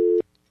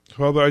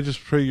 Father, I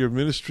just pray your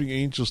ministering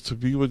angels to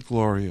be with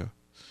Gloria.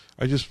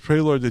 I just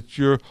pray, Lord, that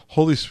your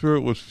Holy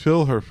Spirit would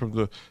fill her from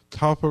the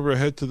top of her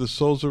head to the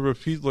soles of her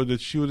feet, Lord, that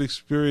she would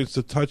experience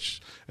the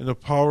touch and the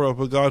power of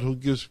a God who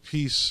gives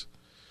peace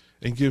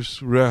and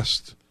gives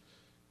rest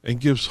and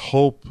gives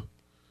hope.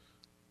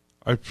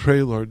 I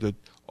pray, Lord, that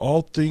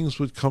all things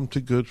would come to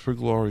good for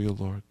Gloria,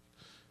 Lord.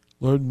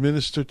 Lord,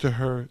 minister to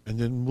her and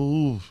then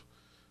move,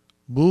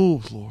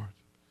 Lord.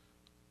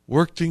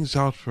 Work things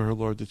out for her,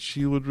 Lord, that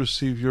she would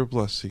receive your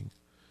blessing.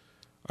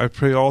 I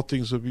pray all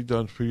things would be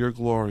done for your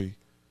glory.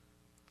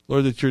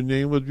 Lord, that your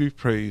name would be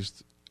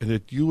praised and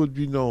that you would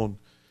be known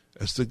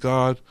as the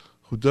God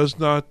who does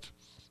not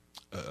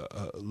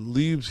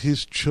leave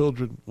his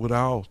children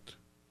without.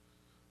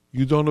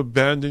 You don't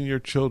abandon your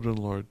children,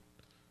 Lord,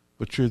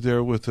 but you're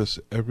there with us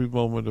every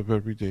moment of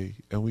every day,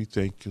 and we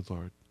thank you,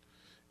 Lord.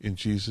 In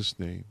Jesus'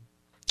 name,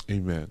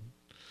 amen.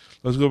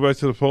 Let's go back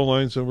to the phone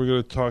lines, and we're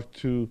going to talk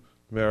to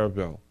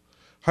Maribel.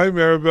 Hi,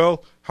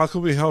 Maribel. How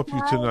can we help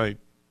you tonight?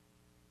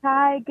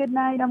 Hi, good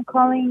night. I'm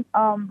calling.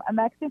 I'm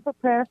asking for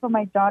prayer for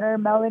my daughter,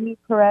 Melanie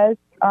Perez.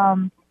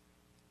 I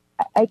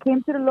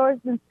came to the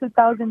Lord since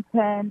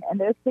 2010, and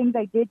there's things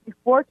I did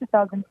before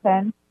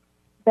 2010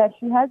 that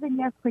she hasn't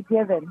yet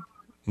forgiven.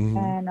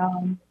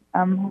 Mm-hmm.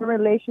 And her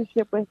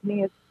relationship with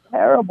me is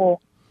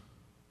terrible.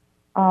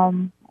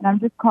 And I'm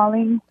just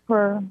calling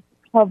for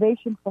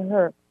salvation for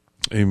her.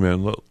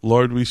 Amen.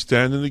 Lord, we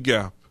stand in the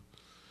gap.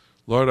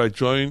 Lord, I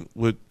join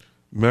with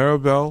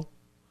Maribel.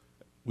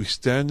 We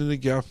stand in the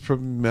gap for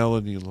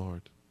Melanie,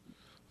 Lord.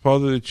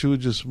 Father, that you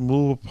would just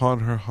move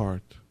upon her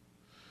heart.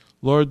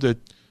 Lord, that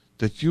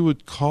you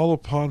would call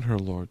upon her,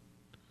 Lord.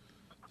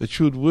 That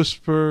you would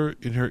whisper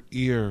in her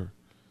ear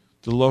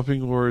the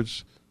loving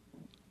words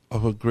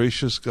of a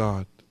gracious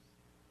God.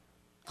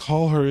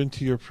 Call her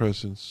into your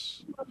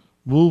presence.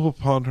 Move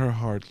upon her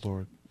heart,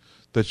 Lord,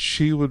 that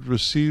she would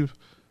receive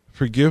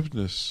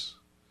forgiveness,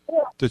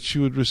 that she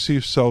would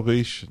receive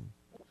salvation,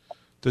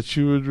 that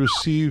she would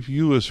receive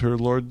you as her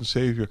Lord and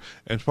Savior.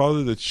 And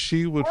Father, that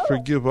she would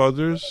forgive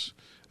others,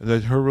 and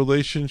that her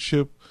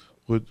relationship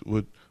with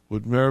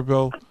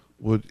Maribel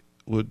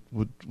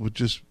would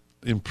just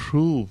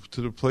improve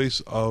to the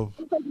place of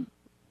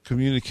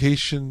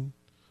communication,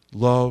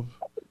 love,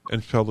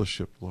 and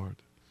fellowship, Lord.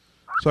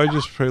 So I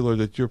just pray, Lord,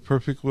 that your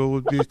perfect will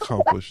would be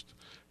accomplished.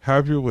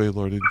 Have your way,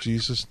 Lord, in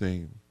Jesus'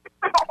 name.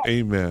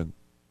 Amen.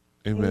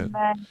 Amen.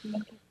 Amen.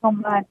 Thank you so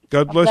much.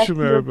 God bless you,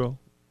 Maribel.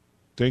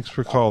 Thanks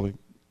for calling.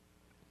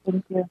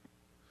 Thank you.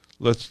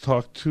 Let's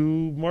talk to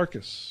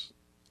Marcus.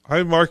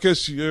 Hi,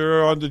 Marcus.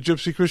 You're on the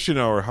Gypsy Christian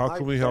Hour. How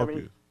can we help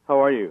you?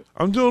 How are you?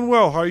 I'm doing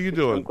well. How are you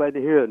doing? I'm glad to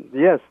hear it.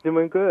 Yes,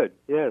 doing good.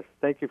 Yes,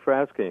 thank you for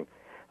asking.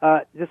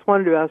 Just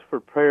wanted to ask for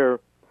prayer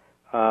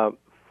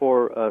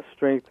for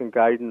strength and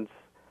guidance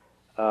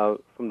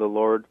from the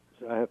Lord.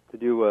 I have to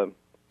do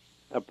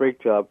a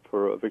brake job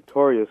for a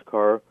Victoria's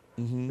car.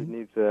 Mm-hmm. It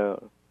needs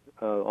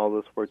all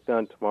this work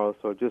done tomorrow,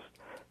 so just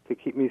to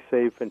keep me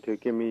safe and to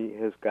give me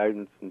His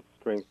guidance and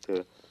strength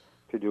to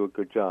do a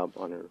good job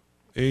on her.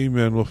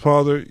 Amen. Well,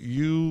 Father,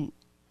 you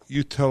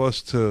tell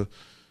us to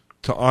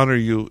honor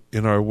you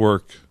in our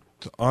work,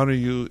 to honor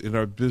you in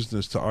our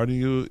business, to honor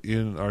you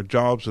in our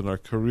jobs and our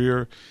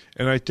career.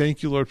 And I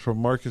thank you, Lord, for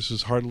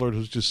Marcus's heart, Lord,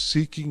 who's just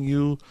seeking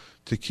you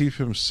to keep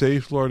him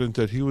safe, Lord, and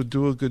that he would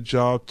do a good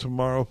job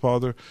tomorrow,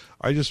 Father.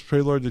 I just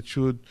pray, Lord, that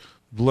you would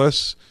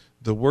bless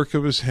the work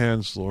of his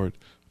hands, Lord.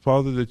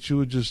 Father, that you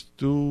would just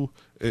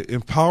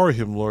empower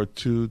him, Lord,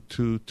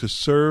 to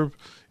serve,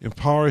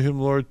 empower him,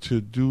 Lord, to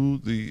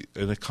do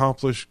and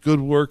accomplish good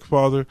work,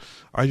 Father.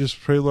 I just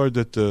pray, Lord,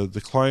 that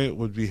the client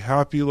would be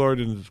happy, Lord,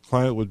 and the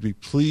client would be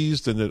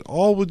pleased, and that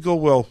all would go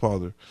well,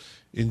 Father.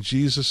 In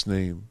Jesus'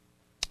 name,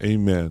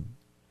 amen.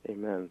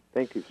 Amen.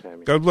 Thank you,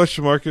 Sammy. God bless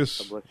you, Marcus.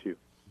 God bless you.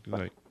 Good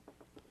night.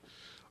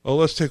 Oh,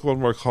 let's take one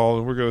more call,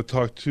 and we're going to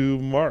talk to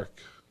Mark.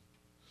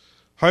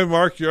 Hi,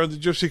 Mark. You're on the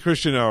Gypsy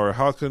Christian Hour.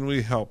 How can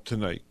we help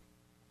tonight?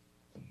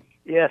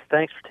 Yes,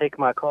 thanks for taking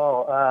my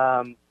call.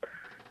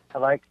 I'd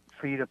like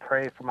for you to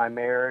pray for my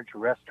marriage,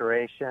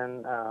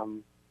 restoration,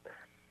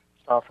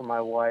 soften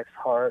my wife's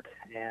heart,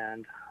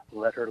 and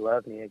let her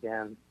love me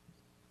again.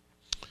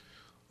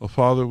 Well,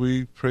 Father,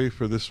 we pray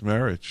for this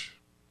marriage.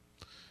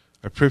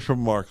 I pray for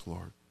Mark,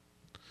 Lord.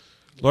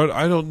 Lord,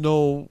 I don't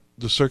know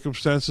the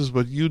circumstances,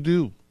 but you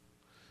do.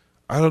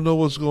 I don't know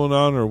what's going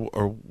on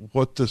or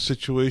what the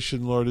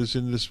situation, Lord, is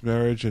in this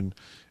marriage and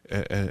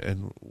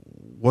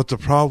what the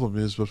problem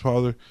is, but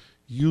Father,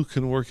 you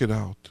can work it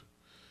out.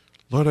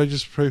 Lord, I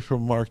just pray for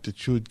Mark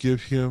that you would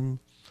give him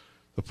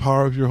the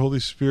power of your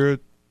Holy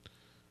Spirit,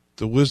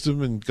 the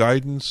wisdom and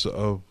guidance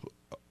of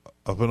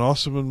an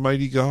awesome and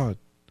mighty God.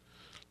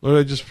 Lord,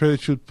 I just pray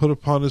that you would put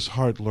upon his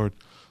heart, Lord,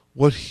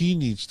 what he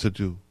needs to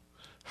do,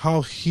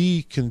 how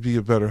he can be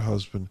a better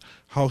husband,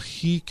 how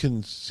he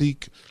can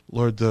seek,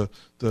 Lord, the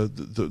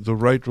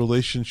right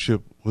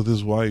relationship with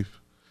his wife.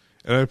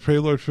 And I pray,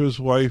 Lord, for his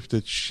wife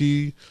that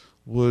she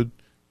would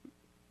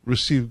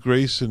receive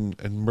grace and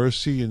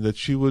mercy, and that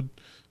she would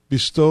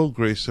bestow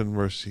grace and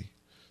mercy,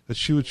 that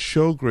she would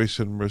show grace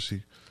and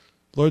mercy.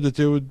 Lord, that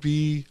there would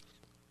be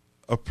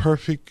a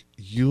perfect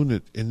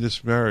unit in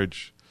this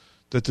marriage,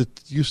 that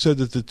you said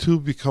that the two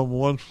become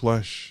one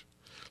flesh.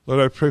 Lord,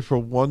 I pray for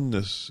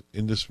oneness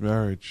in this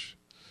marriage.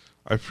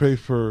 I pray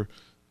for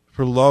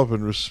love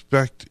and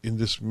respect in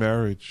this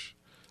marriage.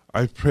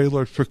 I pray,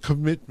 Lord, for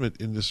commitment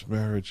in this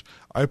marriage.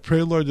 I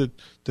pray, Lord,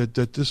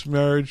 that this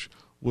marriage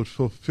would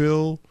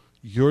fulfill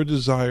your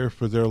desire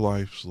for their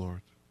lives,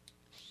 Lord.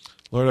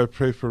 Lord, I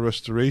pray for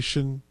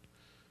restoration.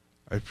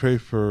 I pray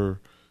for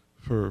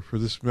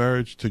this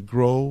marriage to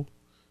grow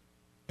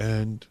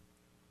and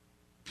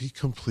be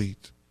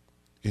complete.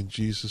 In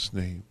Jesus'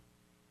 name.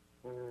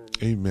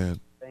 Amen.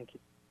 Thank you.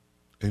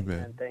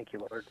 Amen. Thank you,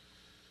 Lord.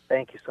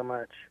 Thank you so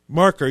much.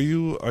 Mark, are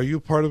you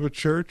part of a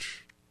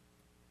church?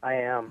 I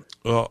am.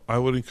 Well, I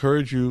would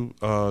encourage you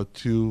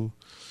to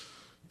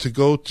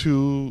go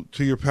to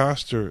your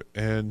pastor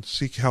and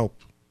seek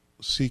help,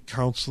 seek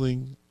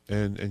counseling,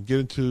 and get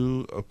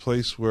into a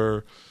place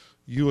where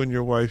you and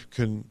your wife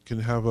can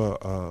have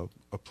a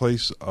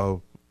place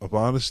of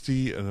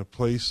honesty and a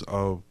place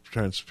of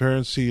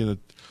transparency, and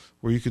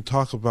where you can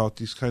talk about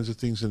these kinds of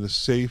things in a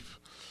safe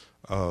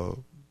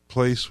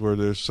place where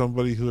there's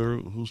somebody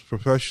who's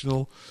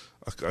professional,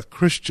 a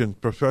Christian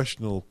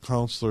professional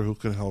counselor who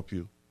can help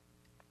you.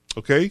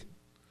 Okay?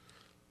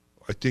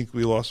 I think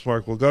we lost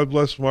Mark. Well, God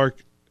bless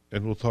Mark,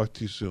 and we'll talk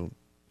to you soon.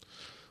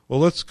 Well,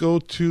 let's go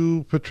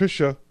to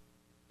Patricia,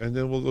 and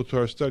then we'll go to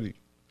our study.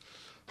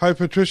 Hi,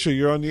 Patricia.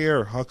 You're on the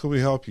air. How can we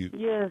help you?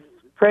 Yes.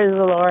 Praise the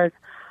Lord.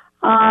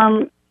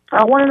 I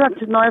wanted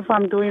to know if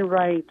I'm doing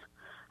right.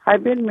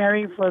 I've been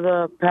married for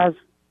the past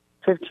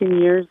 15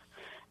 years,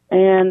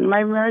 and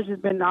my marriage has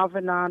been off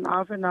and on,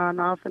 off and on,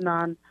 off and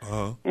on.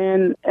 Uh-huh.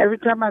 And every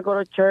time I go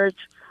to church,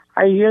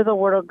 I hear the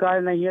word of God,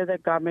 and I hear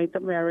that God made the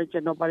marriage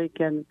and nobody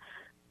can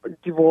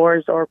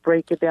divorce or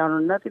break it down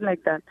or nothing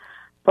like that.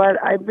 But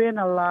I've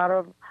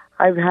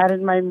had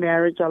in my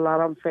marriage a lot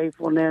of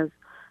unfaithfulness,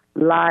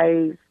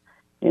 lies,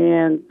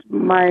 And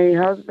my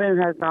husband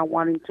has not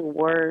wanting to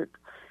work,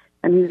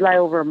 and he's like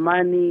over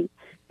money.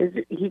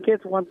 He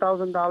gets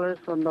 $1,000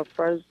 from the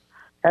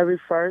every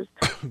first,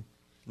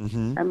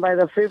 and by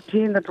the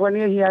 15th, the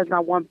 20th, he has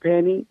not one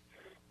penny.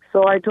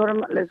 So I told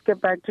him, let's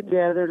get back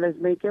together, let's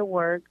make it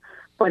work.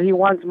 But he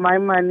wants my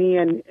money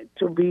and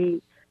to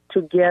be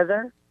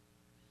together,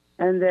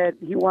 and that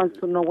he wants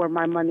to know where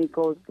my money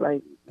goes,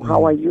 like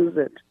how I use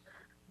it.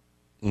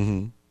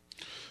 Mm-hmm.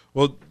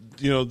 Well,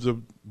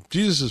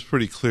 Jesus is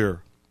pretty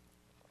clear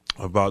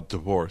about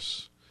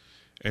divorce,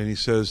 and he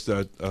says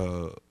that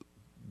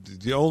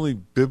the only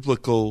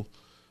biblical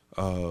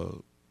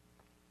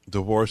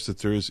divorce that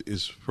there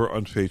is for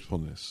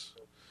unfaithfulness.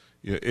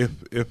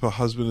 If a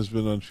husband has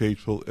been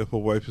unfaithful, if a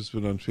wife has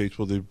been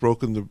unfaithful, they've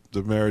broken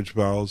the marriage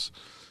vows.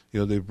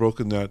 They've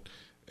broken that,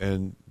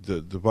 and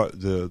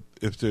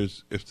if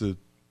the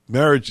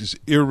marriage is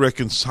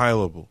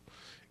irreconcilable,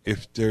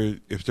 if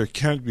there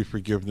can't be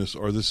forgiveness,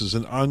 or this is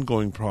an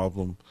ongoing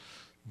problem,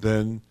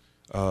 then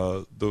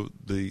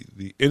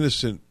the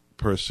innocent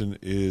person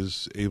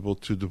is able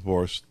to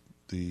divorce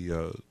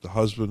the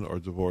husband or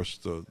divorce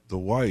the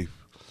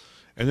wife.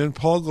 And then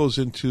Paul goes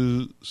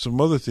into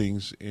some other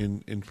things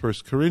in 1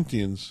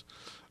 Corinthians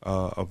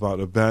about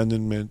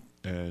abandonment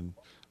and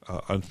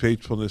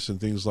unfaithfulness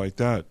and things like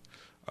that.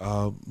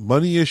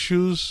 Money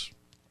issues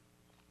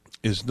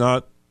is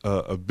not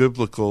a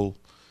biblical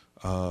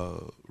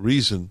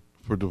reason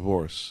for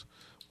divorce.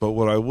 But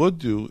what I would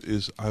do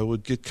is I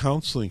would get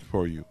counseling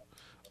for you.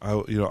 I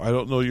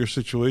don't know your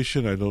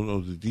situation. I don't know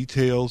the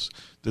details.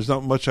 There's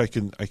not much I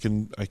can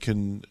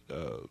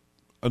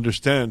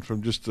understand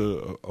from just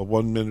a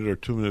 1 minute or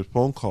 2 minute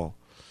phone call.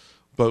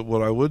 But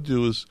what I would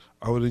do is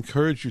I would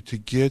encourage you to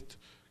get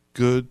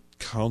good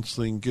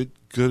counseling,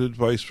 get good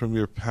advice from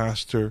your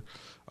pastor.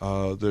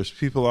 There's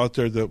people out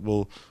there that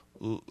will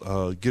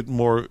get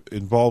more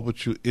involved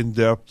with you in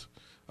depth.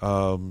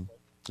 I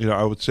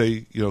would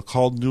say,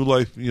 call New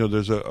Life.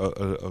 There's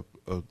an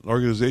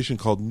organization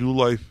called New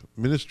Life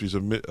Ministries.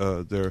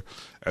 They're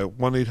at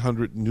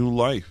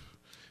 1-800-NEW-LIFE,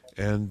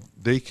 and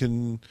they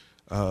can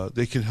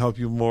help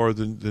you more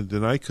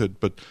than I could.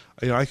 But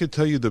I could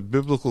tell you the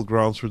biblical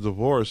grounds for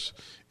divorce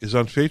is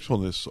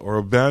unfaithfulness or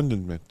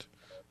abandonment,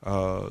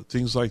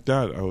 things like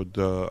that.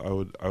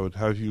 I would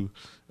have you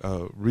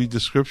read the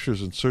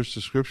scriptures and search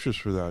the scriptures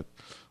for that.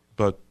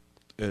 But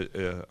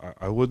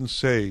I wouldn't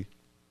say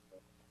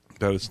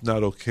that it's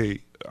not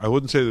okay. I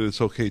wouldn't say that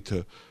it's okay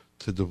to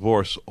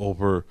divorce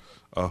over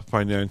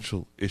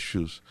financial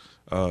issues.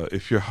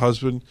 If your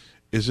husband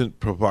isn't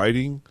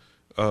providing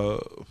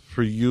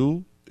for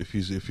you, if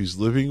he's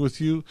living with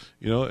you,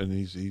 and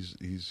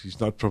he's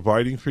not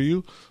providing for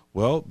you,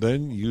 well,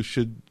 then you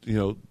should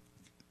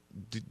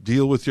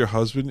deal with your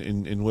husband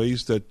in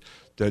ways that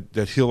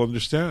he'll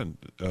understand.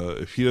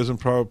 If he doesn't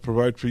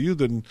provide for you,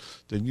 then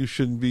you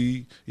shouldn't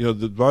be.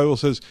 The Bible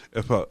says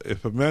if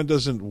a man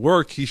doesn't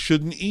work, he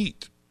shouldn't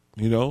eat.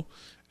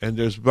 And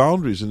there's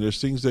boundaries and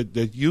there's things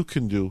that you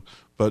can do,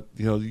 but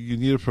you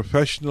need a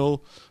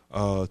professional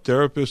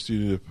therapist. You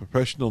need a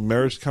professional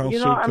marriage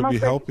counselor to be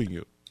helping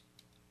you.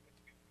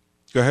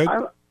 Go ahead.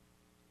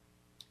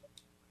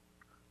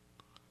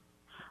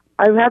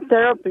 I've had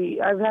therapy.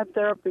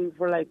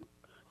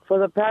 For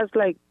the past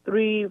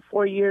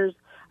 3-4 years.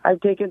 I've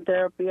taken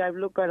therapy. I've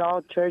looked at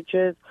all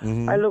churches.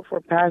 Mm-hmm. I look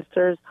for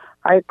pastors.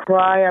 I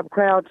cry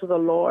out to the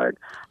Lord.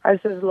 I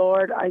says,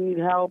 Lord, I need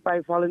help.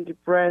 I fall in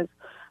depression.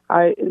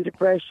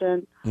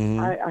 Mm-hmm.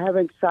 I have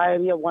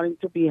anxiety of wanting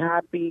to be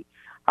happy.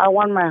 I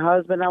want my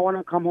husband. I want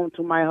to come home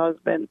to my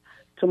husband,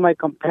 to my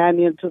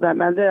companion, to that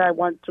man that I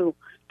want to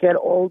get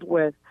old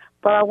with.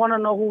 But I want to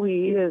know who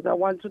he is. I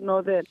want to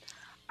know that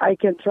I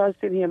can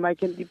trust in him. I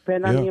can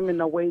depend on him in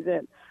a way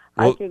that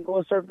I can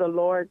go serve the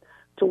Lord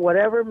to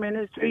whatever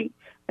ministry,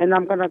 and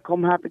I'm going to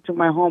come happy to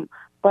my home.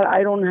 But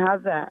I don't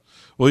have that.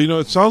 Well,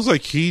 it sounds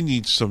like he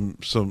needs some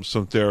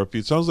therapy.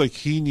 It sounds like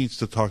he needs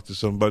to talk to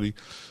somebody.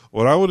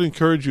 What I would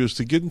encourage you is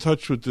to get in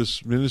touch with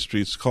this ministry.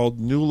 It's called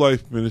New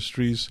Life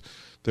Ministries.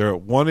 They're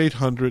at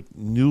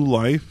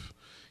 1-800-NEW-LIFE.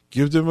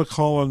 Give them a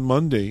call on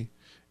Monday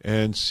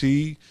and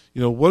see,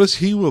 what is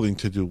he willing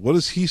to do? What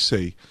does he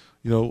say,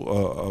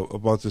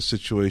 about the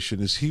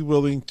situation? Is he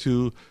willing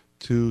to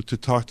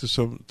talk to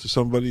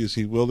somebody? Is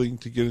he willing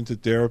to get into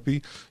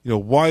therapy?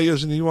 Why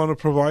doesn't he want to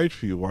provide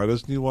for you? Why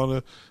doesn't he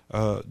want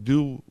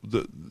to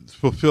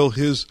fulfill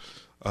his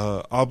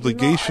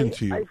obligation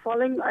to you? I'm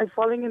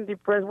falling in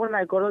depression when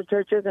I go to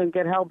churches and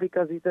get help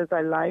because he says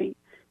I lie.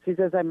 He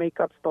says I make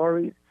up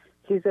stories.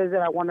 He says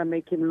that I want to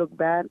make him look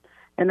bad,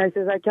 and I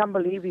says I can't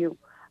believe you.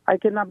 I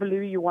cannot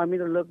believe you want me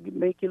to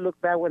make you look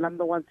bad when I'm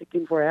the one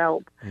seeking for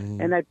help. Mm-hmm.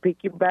 And I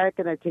pick you back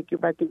and I take you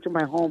back into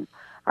my home.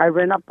 I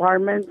rent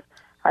apartments.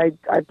 I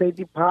pay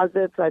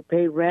deposits, I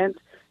pay rent,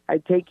 I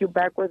take you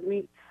back with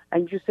me,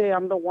 and you say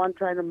I'm the one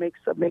trying to make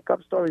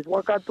up stories.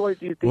 What God do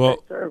you think I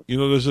serve?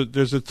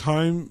 There's a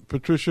time,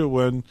 Patricia,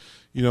 when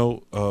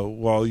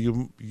while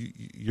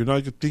you're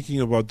not thinking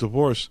about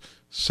divorce,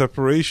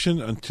 separation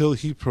until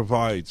he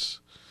provides.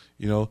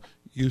 You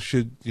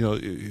should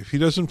if he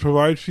doesn't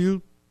provide for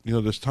you,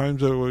 there's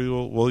times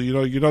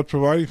that you're not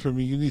providing for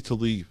me, you need to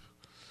leave.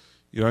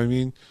 You know what I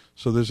mean?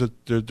 So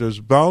there's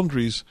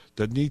boundaries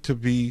that need to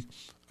be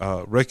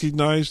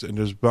recognized, and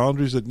there's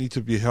boundaries that need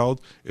to be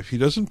held. If he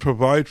doesn't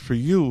provide for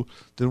you,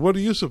 then what are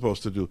you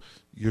supposed to do?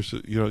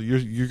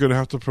 You're going to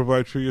have to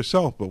provide for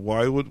yourself. But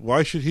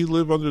why should he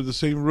live under the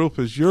same roof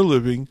as you're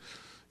living?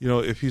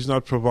 If he's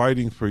not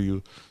providing for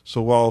you.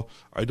 So while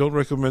I don't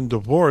recommend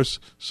divorce,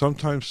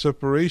 sometimes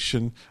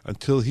separation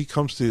until he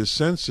comes to his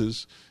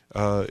senses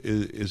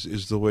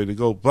is the way to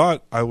go.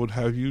 But I would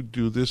have you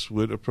do this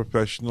with a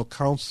professional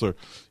counselor.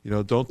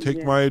 Don't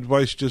take my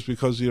advice just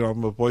because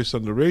I'm a voice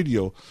on the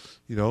radio.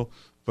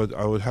 But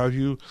I would have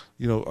you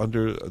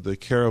under the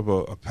care of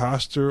a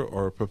pastor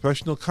or a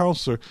professional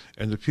counselor,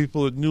 and the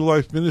people at New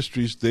Life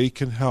Ministries, they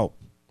can help,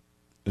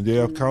 and they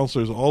have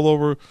counselors all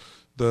over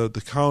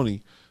the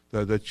county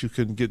that you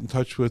can get in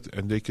touch with,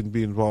 and they can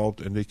be involved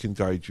and they can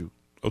guide you.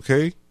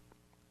 Okay?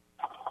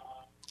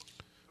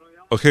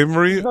 Okay,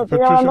 Maria?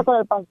 Patricia?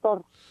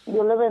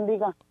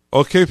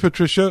 Okay,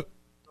 Patricia?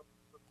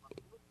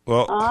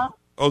 Well,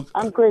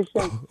 I'm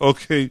Christian.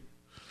 Okay.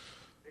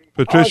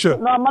 Patricia?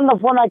 No, I'm on the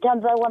phone. I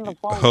can't drive on the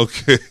phone.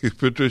 Okay,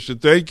 Patricia,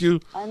 thank you.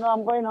 I know,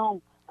 I'm going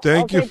home.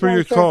 Thank you for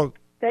your call.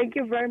 Thank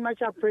you very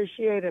much. I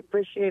appreciate it.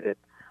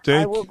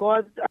 I will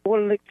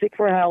seek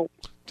for help.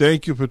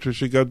 Thank you,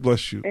 Patricia. God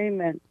bless you.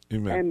 Amen.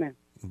 Amen.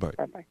 Bye.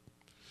 Bye-bye.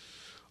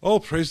 Oh,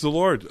 praise the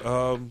Lord.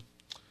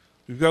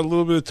 We've got a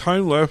little bit of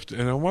time left,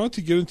 and I wanted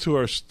to get into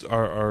our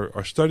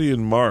study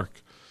in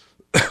Mark.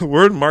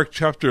 We're in Mark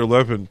chapter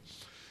 11,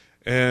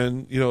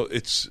 and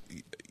it's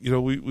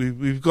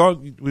we've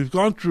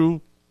gone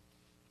through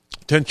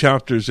 10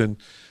 chapters, and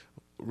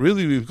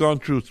really we've gone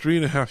through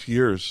 3.5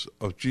 years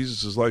of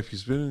Jesus' life.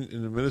 He's been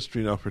in the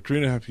ministry now for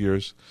 3.5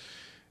 years,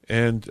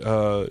 and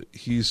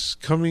he's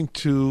coming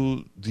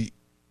to the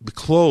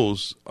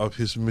close of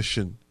his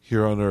mission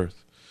here on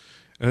earth.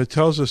 And it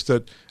tells us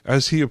that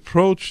as he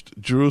approached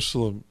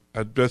Jerusalem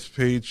at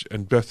Bethphage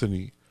and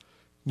Bethany,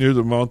 near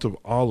the Mount of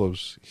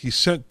Olives, he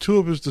sent 2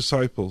 of his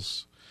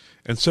disciples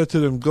and said to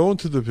them, "Go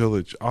into the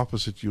village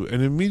opposite you,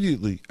 and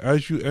immediately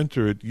as you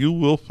enter it, you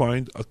will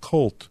find a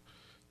colt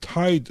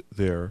tied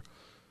there,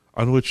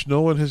 on which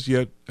no one has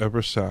yet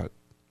ever sat.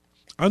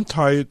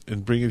 Untie it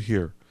and bring it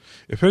here.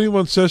 If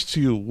anyone says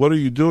to you, 'What are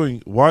you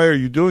doing? Why are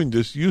you doing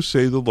this?' you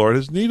say, 'The Lord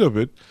has need of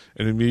it,'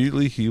 and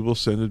immediately he will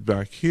send it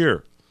back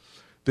here."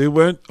 They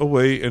went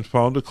away and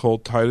found a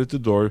colt tied at the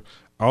door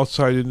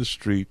outside in the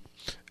street,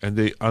 and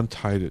they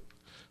untied it.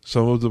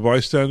 Some of the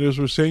bystanders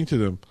were saying to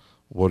them,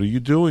 "What are you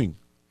doing?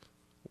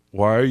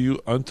 Why are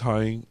you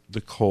untying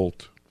the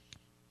colt?"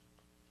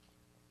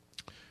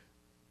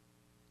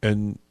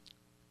 And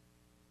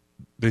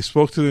they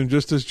spoke to them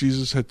just as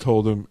Jesus had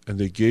told them, and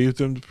they gave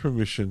them the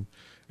permission,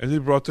 and they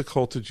brought the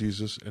colt to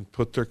Jesus and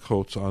put their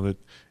coats on it,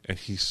 and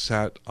he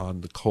sat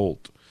on the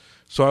colt.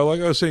 So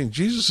like I was saying,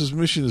 Jesus'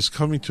 mission is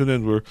coming to an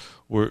end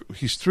where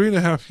he's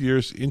 3.5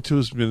 years into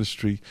his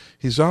ministry.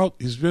 He's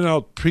been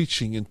out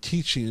preaching and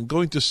teaching and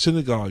going to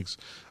synagogues,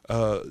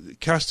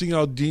 casting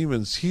out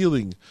demons,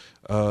 healing,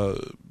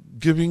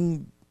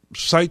 giving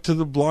sight to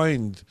the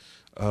blind,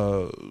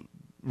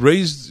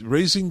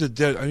 raising the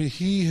dead. I mean,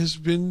 he has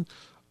been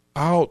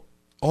out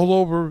all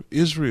over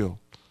Israel,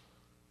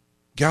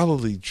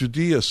 Galilee,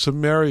 Judea,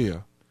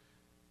 Samaria,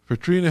 for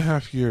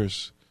 3.5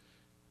 years.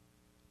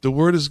 The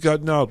word has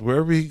gotten out.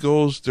 Wherever he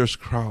goes, there's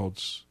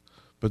crowds.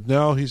 But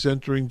now he's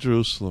entering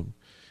Jerusalem.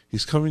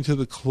 He's coming to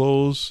the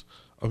close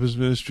of his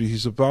ministry.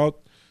 He's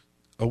about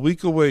a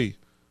week away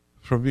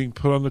from being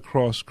put on the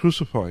cross,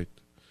 crucified.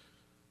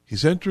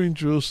 He's entering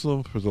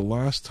Jerusalem for the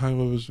last time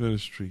of his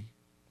ministry.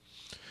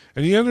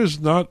 And he enters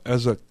not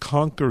as a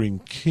conquering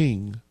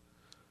king,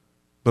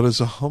 but as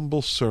a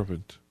humble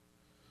servant.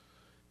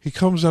 He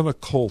comes on a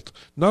colt,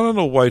 not on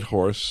a white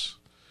horse,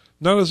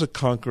 not as a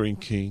conquering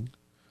king,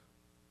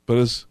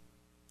 but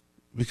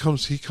he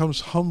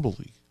comes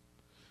humbly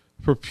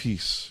for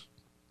peace.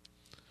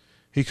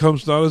 He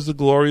comes not as the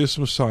glorious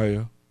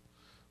Messiah,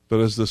 but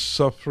as the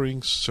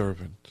suffering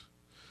servant.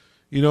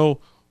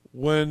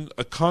 When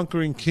a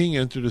conquering king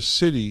entered a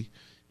city,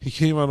 he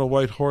came on a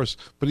white horse,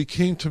 but he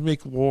came to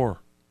make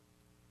war.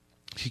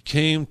 He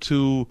came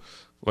to,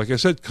 like I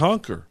said,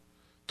 conquer,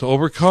 to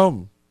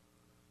overcome,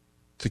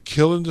 to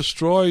kill and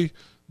destroy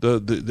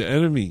the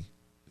enemy,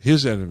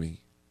 his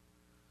enemy.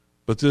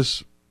 But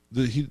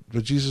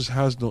Jesus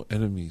has no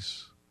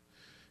enemies.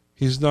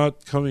 He's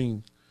not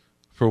coming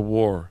for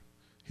war.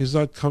 He's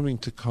not coming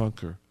to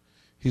conquer.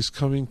 He's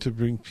coming to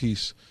bring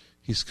peace.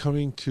 He's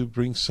coming to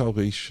bring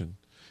salvation.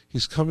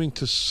 He's coming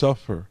to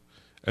suffer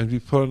and be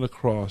put on a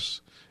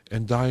cross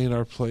and die in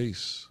our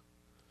place.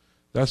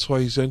 That's why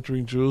he's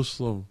entering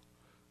Jerusalem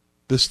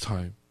this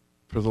time,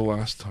 for the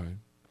last time.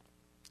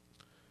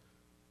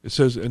 It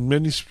says, "And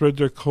many spread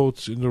their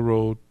coats in the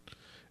road,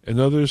 and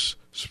others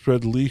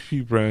spread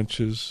leafy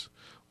branches,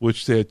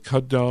 which they had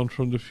cut down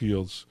from the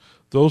fields.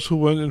 Those who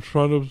went in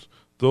front of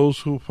those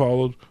who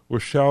followed were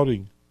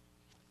shouting,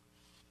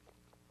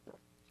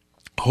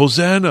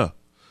 'Hosanna!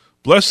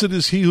 Blessed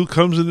is he who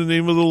comes in the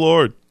name of the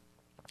Lord.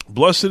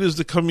 Blessed is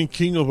the coming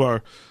King of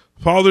our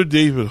Father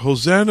David.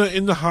 Hosanna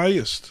in the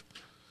highest.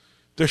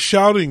 They're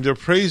shouting, they're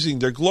praising,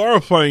 they're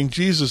glorifying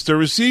Jesus. They're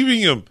receiving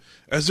him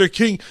as their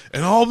king.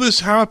 And all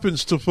this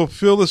happens to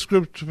fulfill the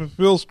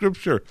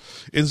scripture.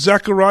 In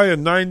Zechariah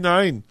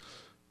 9:9,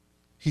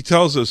 he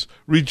tells us,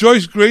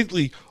 rejoice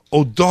greatly,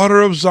 O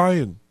daughter of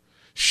Zion.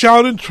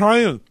 Shout in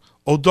triumph,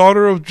 O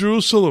daughter of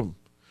Jerusalem.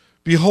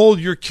 Behold,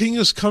 your king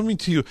is coming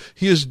to you.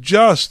 He is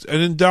just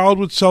and endowed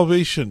with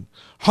salvation,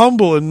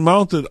 humble and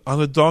mounted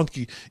on a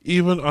donkey,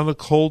 even on a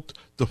colt,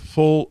 the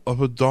foal of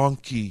a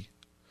donkey.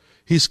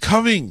 He's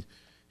coming.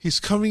 He's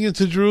coming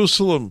into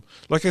Jerusalem.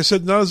 Like I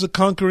said, not as a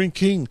conquering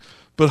king,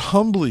 but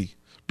humbly,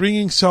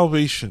 bringing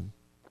salvation.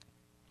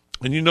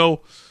 And you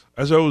know,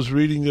 as I was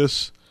reading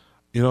this,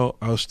 you know,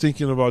 I was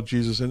thinking about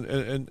Jesus,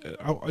 and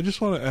I just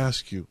want to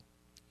ask you,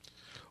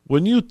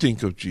 when you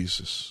think of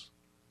Jesus,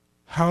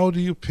 how do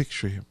you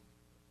picture him?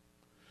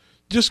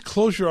 Just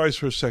close your eyes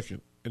for a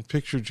second and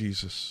picture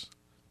Jesus.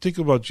 Think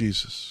about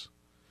Jesus.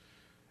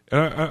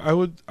 And I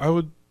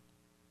would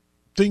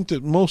think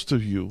that most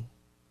of you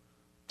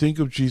think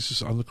of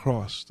Jesus on the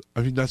cross.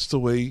 I mean, that's the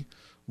way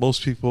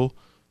most people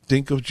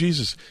think of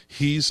Jesus.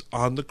 He's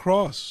on the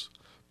cross.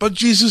 But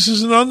Jesus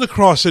isn't on the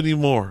cross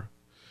anymore.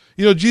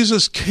 You know,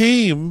 Jesus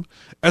came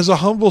as a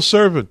humble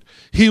servant.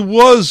 He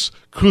was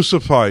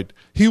crucified.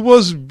 He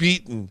was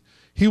beaten.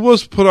 He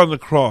was put on the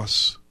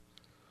cross.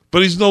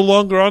 But he's no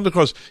longer on the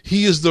cross.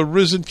 He is the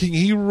risen King.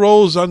 He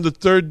rose on the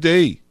third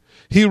day.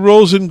 He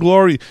rose in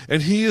glory,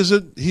 and he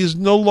is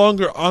no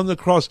longer on the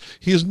cross.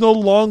 He is no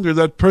longer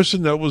that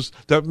person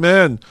that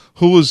man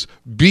who was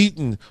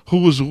beaten, who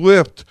was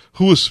whipped,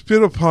 who was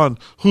spit upon,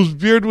 whose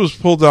beard was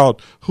pulled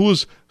out, who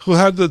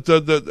had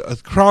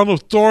the crown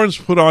of thorns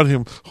put on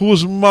him, who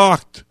was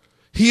mocked.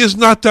 He is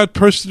not that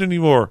person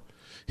anymore.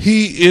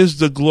 He is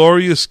the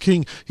glorious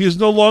King. He is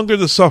no longer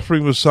the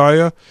suffering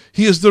Messiah.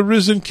 He is the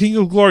risen King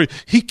of glory.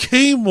 He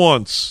came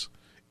once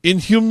in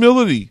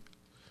humility.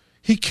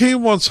 He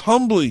came once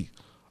humbly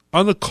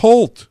on a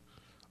colt,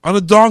 on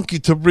a donkey,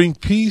 to bring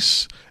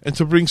peace and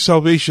to bring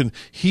salvation.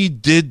 He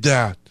did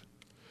that.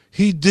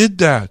 He did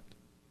that.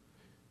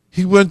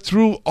 He went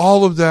through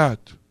all of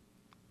that.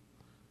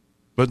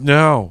 But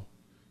now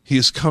he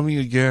is coming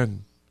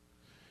again.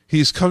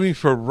 He is coming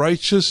for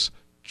righteous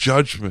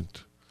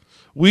judgment.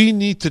 We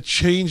need to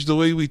change the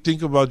way we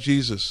think about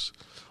Jesus.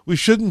 We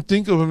shouldn't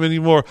think of him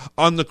anymore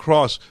on the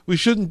cross. We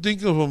shouldn't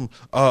think of him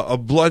a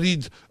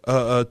bloodied,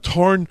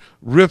 torn,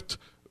 ripped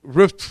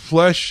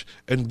flesh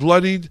and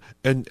bloodied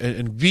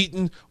and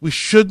beaten. We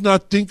should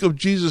not think of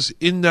Jesus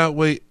in that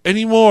way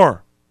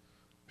anymore,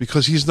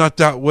 because he's not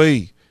that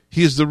way.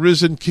 He is the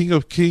risen King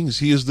of kings.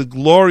 He is the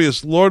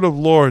glorious Lord of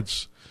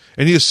lords.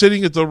 And he is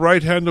sitting at the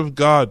right hand of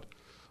God,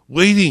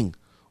 waiting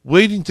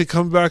to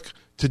come back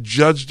to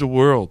judge the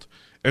world.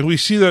 And we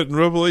see that in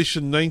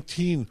Revelation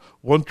 19,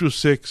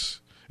 1-6.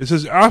 It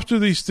says, after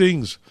these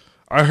things,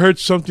 I heard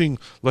something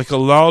like a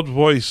loud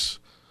voice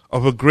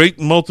of a great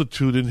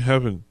multitude in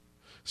heaven,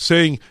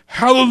 saying,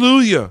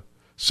 Hallelujah!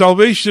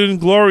 Salvation and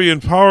glory and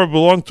power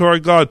belong to our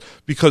God,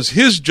 because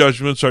his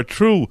judgments are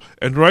true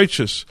and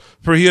righteous.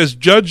 For he has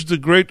judged the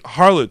great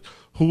harlot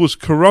who was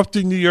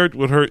corrupting the earth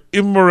with her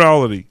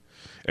immorality,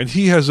 and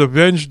he has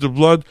avenged the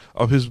blood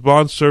of his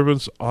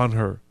bondservants on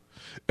her.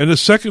 And the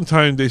second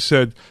time they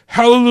said,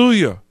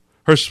 Hallelujah!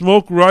 Her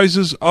smoke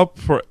rises up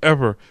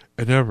forever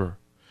and ever.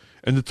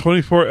 And the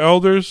 24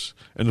 elders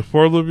and the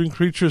 4 living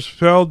creatures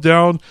fell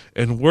down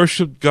and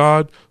worshipped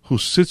God who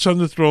sits on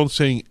the throne,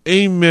 saying,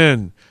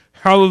 Amen,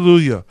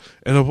 Hallelujah.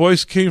 And a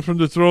voice came from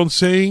the throne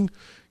saying,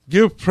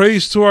 Give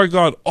praise to our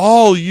God,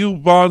 all you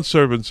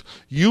bondservants,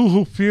 you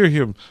who fear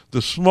him,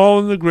 the small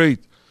and the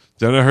great.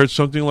 Then I heard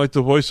something like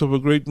the voice of a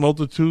great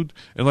multitude,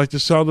 and like the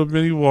sound of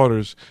many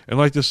waters, and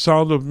like the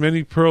sound of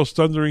many pearls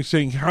thundering,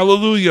 saying,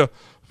 Hallelujah!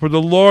 For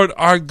the Lord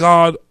our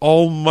God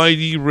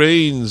Almighty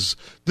reigns.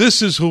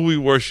 This is who we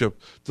worship.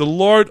 The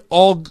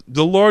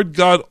Lord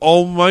God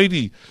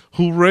Almighty,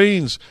 who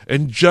reigns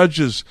and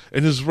judges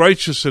and is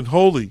righteous and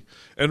holy.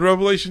 And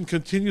Revelation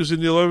continues in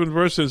the 11th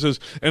verse and says,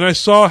 And I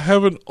saw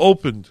heaven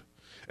opened,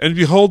 and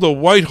behold a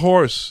white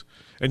horse,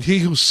 and he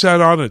who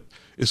sat on it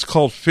is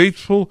called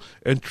Faithful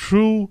and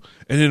True,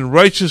 and in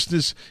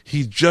righteousness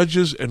he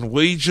judges and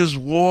wages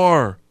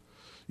war.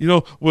 You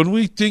know, when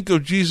we think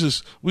of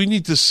Jesus, we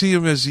need to see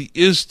him as he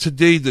is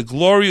today, the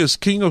glorious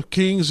King of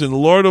kings and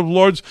Lord of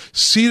lords,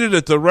 seated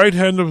at the right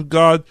hand of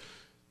God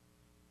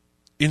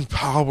in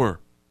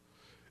power.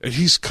 And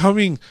he's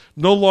coming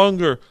no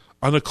longer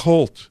on a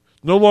colt,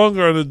 no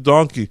longer on a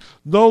donkey,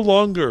 no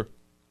longer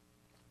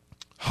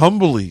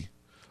humbly,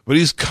 but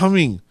he's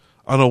coming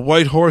on a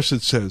white horse,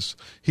 it says.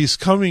 He's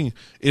coming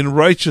in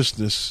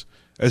righteousness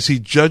as he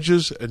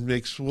judges and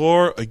makes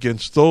war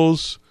against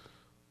those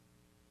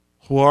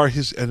who are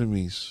his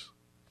enemies.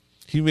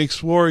 He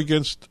makes war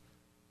against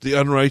the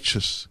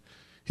unrighteous.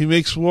 He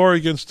makes war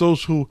against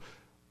those who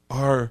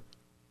have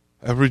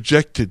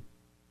rejected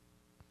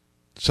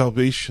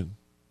salvation.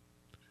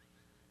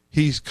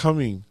 He's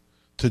coming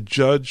to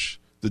judge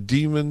the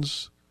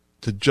demons,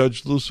 to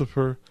judge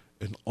Lucifer,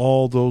 and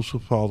all those who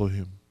follow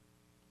him.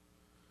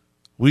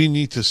 We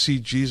need to see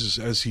Jesus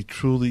as he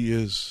truly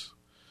is.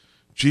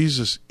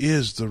 Jesus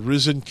is the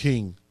risen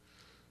King,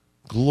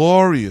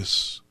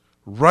 glorious,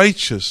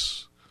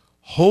 righteous,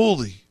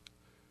 holy,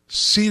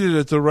 seated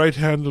at the right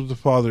hand of the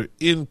Father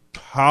in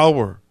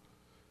power.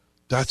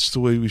 That's the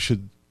way we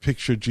should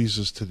picture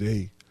Jesus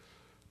today.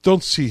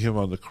 Don't see him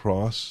on the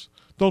cross.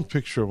 Don't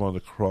picture him on the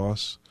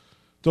cross.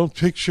 Don't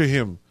picture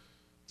him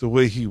the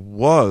way he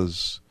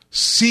was.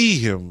 See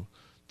him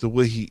the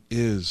way he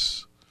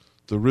is.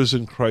 The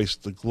risen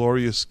Christ, the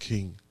glorious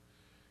King.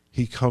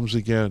 He comes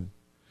again.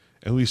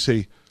 And we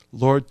say,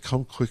 Lord,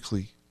 come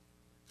quickly.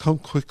 Come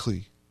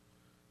quickly.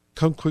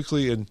 Come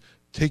quickly and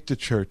take the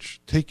church.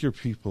 Take your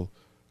people.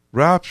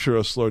 Rapture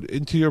us, Lord,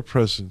 into your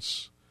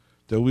presence,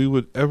 that we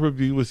would ever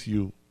be with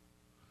you.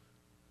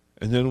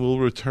 And then we'll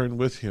return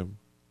with him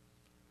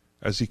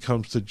as he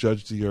comes to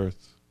judge the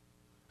earth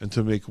and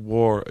to make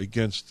war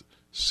against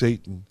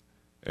Satan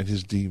and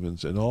his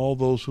demons and all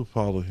those who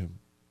follow him.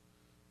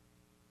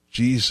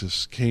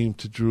 Jesus came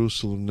to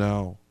Jerusalem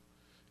now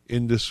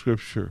in the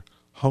scripture,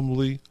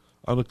 humbly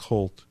on a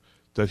colt,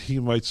 that he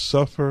might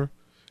suffer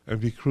and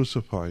be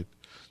crucified,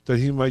 that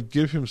he might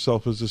give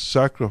himself as a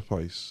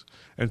sacrifice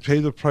and pay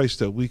the price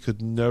that we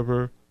could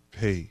never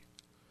pay,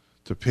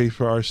 to pay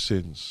for our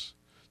sins,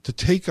 to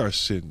take our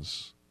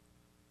sins,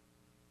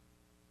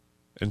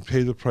 and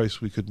pay the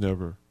price we could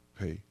never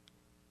pay.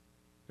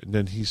 And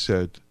then he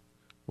said,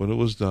 when it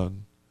was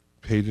done,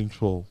 paid in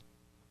full,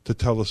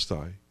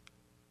 tetelestai.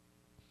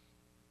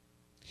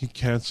 He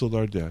canceled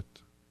our debt.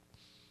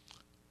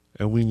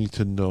 And we need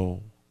to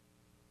know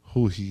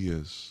who he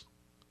is.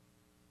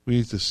 We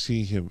need to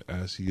see him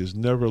as he is.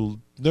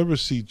 Never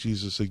see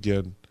Jesus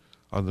again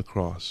on the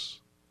cross,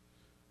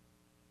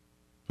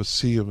 but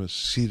see him as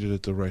seated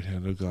at the right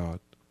hand of God.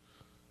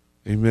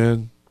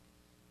 Amen.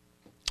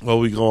 Well,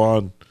 we go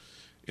on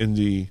in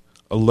the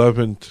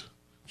 11th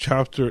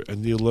chapter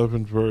and the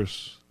 11th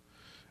verse.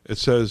 It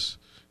says,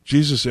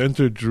 Jesus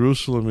entered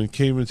Jerusalem and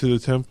came into the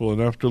temple,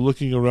 and after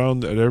looking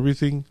around at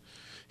everything,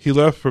 he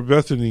left for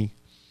Bethany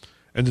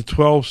and the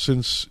 12,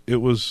 since it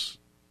was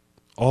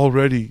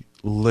already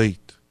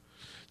late.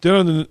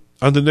 Then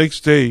on the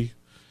next day,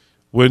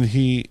 when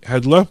he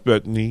had left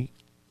Bethany,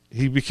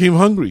 he became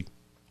hungry.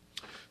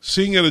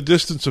 Seeing at a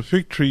distance a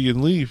fig tree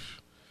and leaf,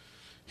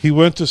 he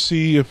went to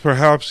see if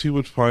perhaps he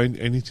would find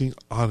anything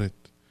on it.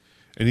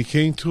 And he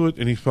came to it,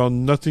 and he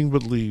found nothing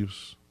but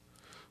leaves,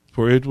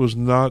 for it was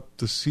not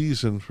the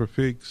season for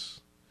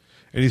figs.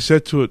 And he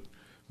said to it,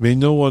 may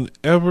no one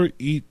ever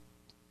eat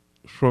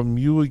from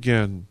you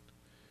again.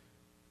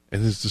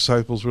 And his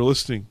disciples were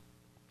listening.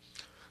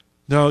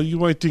 Now, you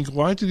might think,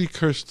 why did he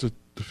curse the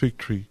fig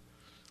tree?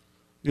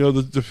 You know,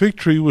 the fig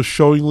tree was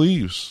showing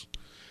leaves.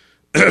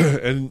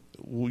 And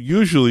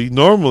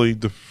normally,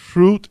 the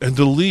fruit and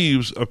the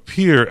leaves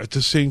appear at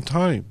the same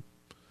time.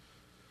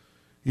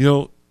 You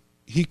know,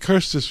 he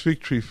cursed this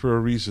fig tree for a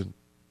reason.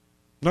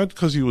 Not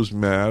because he was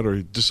mad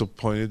or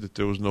disappointed that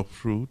there was no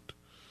fruit.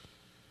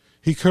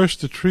 He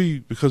cursed the tree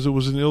because it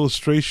was an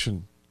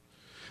illustration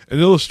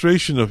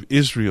of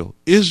Israel.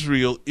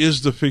 Israel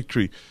is the fig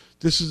tree.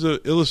 This is an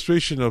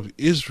illustration of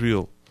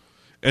Israel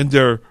and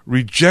their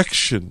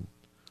rejection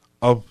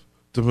of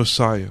the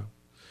Messiah.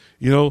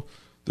 You know,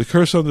 the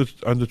curse on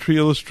the tree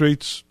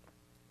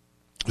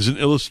is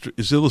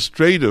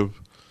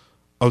illustrative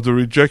of the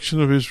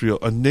rejection of Israel,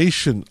 a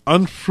nation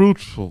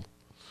unfruitful,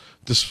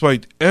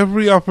 despite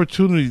every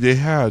opportunity they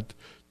had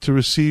to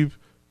receive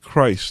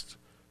Christ,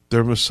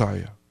 their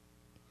Messiah.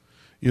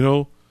 You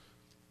know,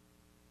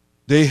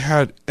 they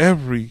had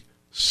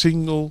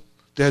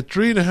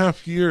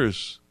 3.5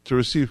 years to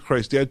receive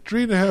Christ. They had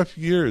 3.5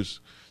 years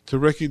to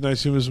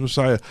recognize him as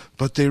Messiah,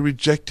 but they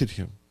rejected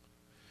him.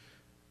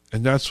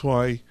 And that's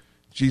why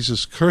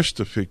Jesus cursed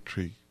the fig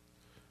tree,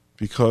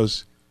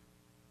 because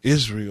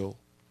Israel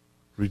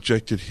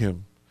rejected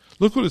him.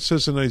 Look what it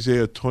says in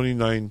Isaiah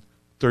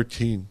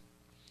 29:13.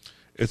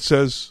 It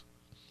says,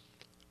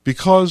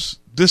 because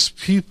this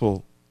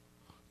people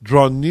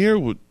draw near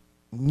with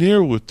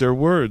their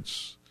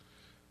words,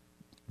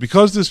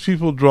 because this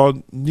people draw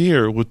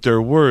near with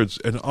their words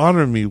and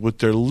honor me with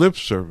their lip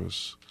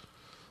service,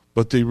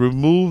 but they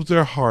remove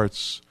their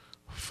hearts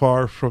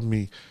far from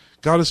me.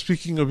 God is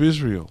speaking of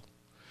Israel.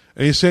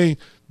 And he's saying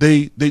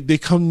they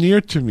come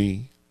near to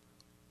me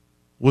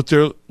with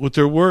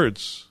their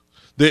words.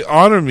 They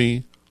honor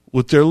me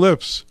with their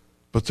lips,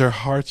 but their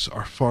hearts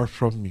are far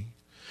from me.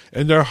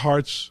 And their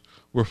hearts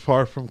were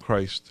far from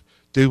Christ.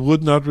 They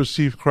would not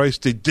receive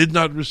Christ. They did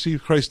not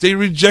receive Christ. They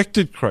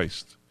rejected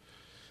Christ.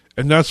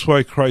 And that's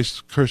why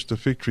Christ cursed the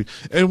fig tree.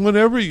 And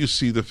whenever you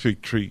see the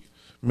fig tree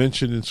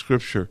mentioned in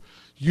Scripture,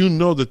 you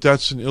know that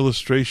that's an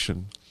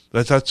illustration,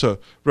 that's a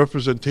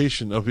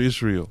representation of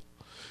Israel.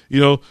 You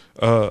know,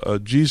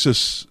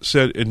 Jesus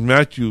said in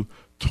Matthew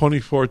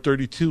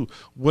 24:32,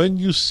 when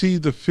you see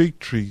the fig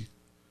tree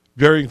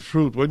bearing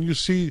fruit, when you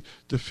see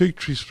the fig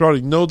tree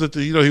sprouting, know that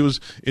he was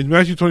in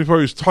Matthew 24.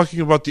 He was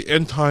talking about the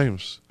end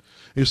times.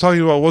 He was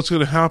talking about what's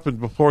going to happen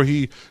before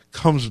he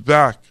comes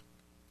back.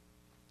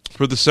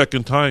 for the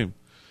second time,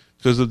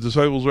 because the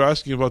disciples were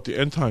asking about the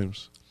end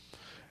times.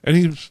 And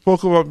he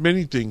spoke about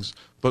many things,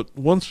 but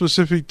one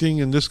specific thing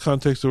in this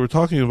context that we're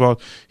talking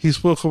about, he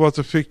spoke about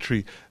the fig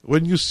tree.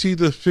 When you see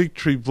the fig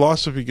tree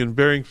blossoming and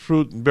bearing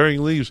fruit and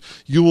bearing leaves,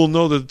 you will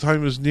know that the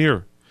time is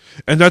near.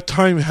 And that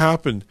time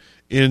happened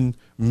in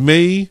on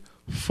May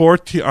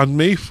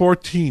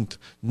 14th,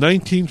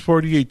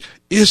 1948,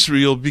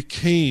 Israel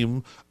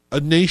became a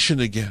nation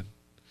again.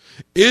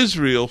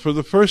 Israel, for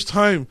the first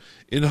time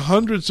in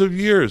hundreds of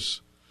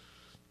years,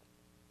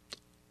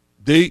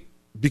 they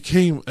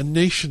became a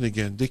nation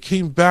again. They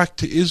came back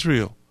to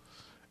Israel,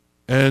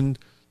 and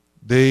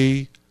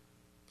they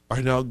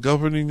are now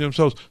governing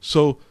themselves.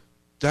 So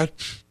that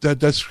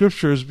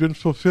scripture has been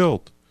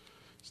fulfilled.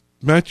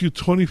 Matthew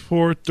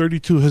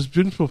 24:32 has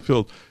been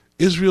fulfilled.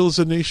 Israel is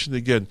a nation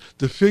again.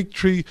 The fig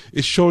tree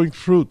is showing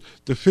fruit.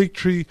 The fig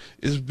tree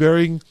is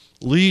bearing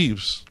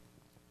leaves.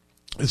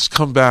 It's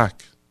come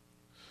back.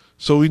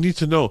 So we need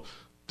to know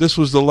this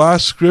was the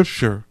last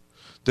scripture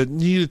that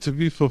needed to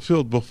be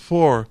fulfilled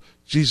before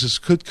Jesus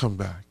could come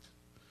back.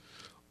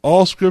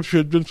 All scripture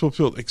had been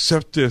fulfilled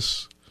except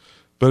this.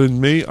 But on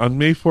May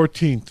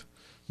 14th,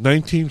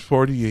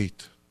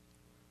 1948,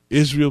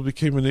 Israel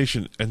became a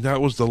nation, and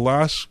that was the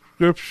last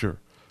scripture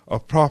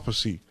of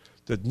prophecy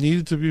that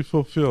needed to be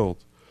fulfilled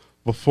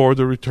before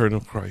the return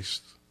of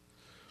Christ.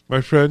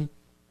 My friend,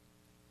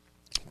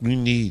 we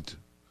need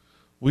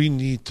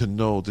to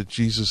know that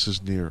Jesus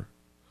is near.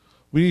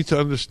 We need to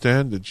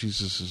understand that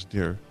Jesus is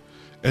near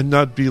and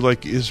not be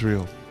like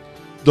Israel.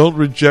 Don't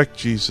reject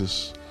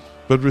Jesus,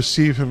 but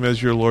receive him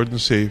as your Lord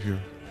and Savior.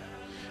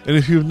 And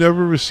if you've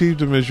never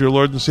received him as your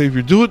Lord and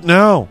Savior, do it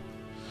now.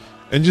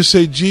 And just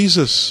say,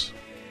 Jesus,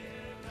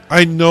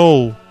 I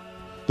know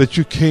that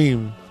you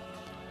came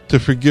to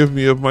forgive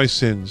me of my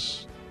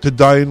sins, to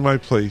die in my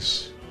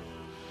place,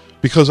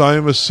 because I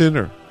am a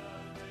sinner,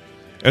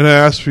 and I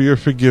ask for your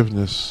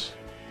forgiveness.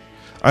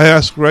 I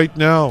ask right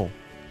now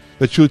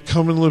that you would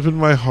come and live in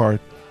my heart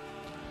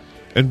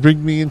and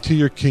bring me into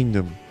your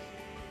kingdom,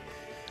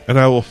 and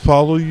I will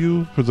follow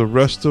you for the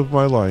rest of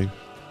my life.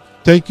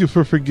 Thank you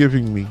for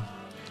forgiving me.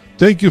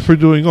 Thank you for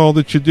doing all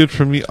that you did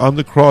for me on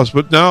the cross.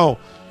 But now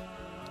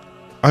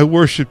I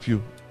worship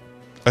you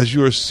as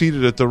you are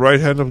seated at the right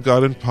hand of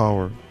God in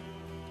power.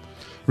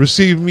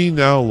 Receive me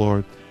now,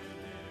 Lord,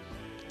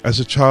 as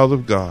a child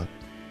of God.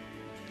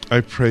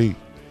 I pray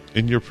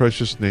in your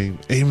precious name.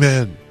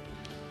 Amen.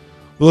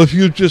 Well, if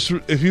you've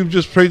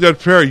just prayed that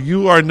prayer,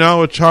 you are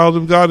now a child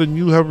of God, and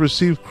you have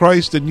received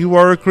Christ, and you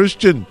are a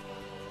Christian.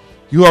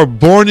 You are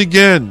born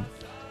again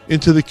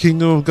into the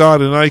kingdom of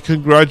God, and I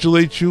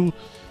congratulate you,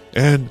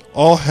 and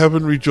all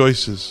heaven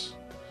rejoices.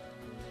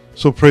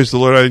 So praise the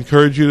Lord. I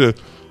encourage you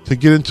to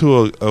get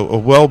into a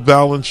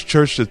well-balanced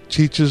church that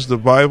teaches the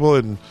Bible,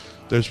 and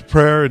there's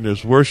prayer and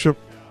there's worship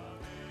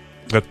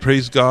that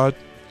praise God.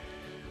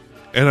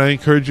 And I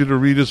encourage you to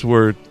read his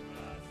word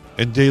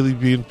and daily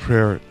be in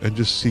prayer and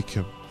just seek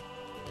him.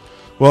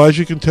 Well, as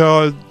you can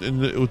tell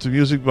with the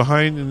music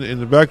behind in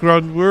the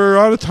background, we're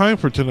out of time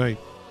for tonight.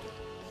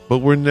 But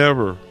we're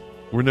never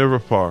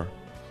far.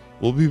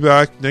 We'll be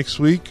back next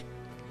week.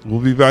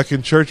 We'll be back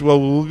in church. Well,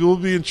 we'll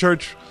be in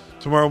church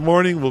tomorrow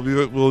morning.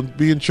 We'll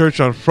be in church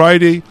on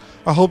Friday.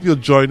 I hope you'll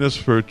join us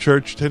for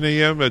church 10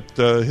 a.m. at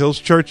Hills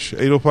Church,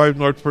 805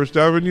 North 1st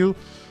Avenue.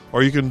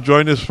 Or you can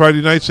join us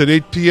Friday nights at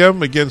 8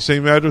 p.m. Again,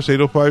 same address,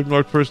 805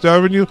 North 1st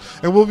Avenue.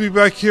 And we'll be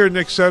back here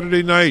next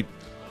Saturday night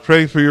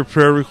praying for your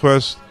prayer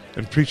requests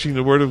and preaching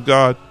the Word of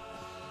God.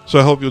 So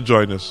I hope you'll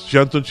join us.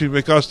 God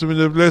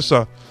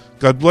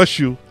bless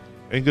you,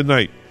 and good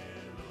night.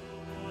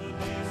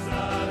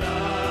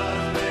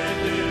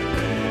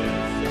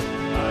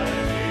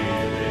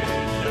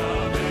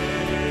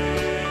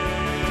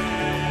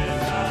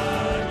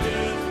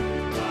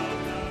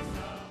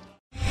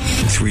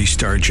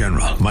 Three-star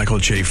General Michael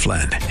J.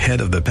 Flynn,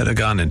 head of the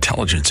Pentagon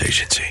Intelligence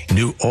Agency,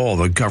 knew all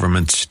the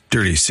government's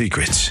dirty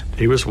secrets.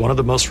 He was one of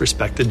the most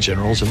respected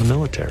generals in the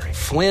military.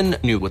 Flynn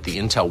knew what the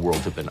intel world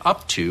had been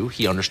up to.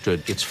 He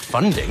understood its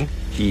funding.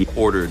 He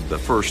ordered the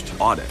first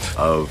audit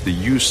of the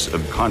use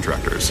of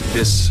contractors.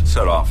 This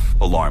set off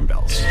alarm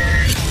bells.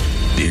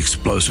 The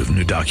explosive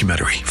new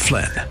documentary,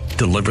 Flynn,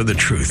 Deliver the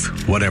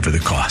Truth, Whatever the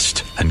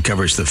Cost,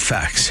 uncovers the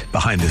facts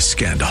behind this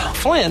scandal.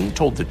 Flynn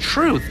told the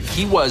truth.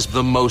 He was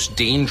the most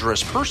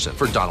dangerous person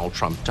for Donald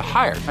Trump to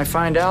hire. I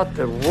find out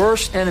the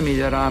worst enemy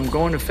that I'm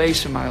going to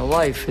face in my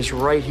life is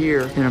right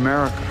here in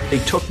America. They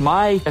took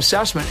my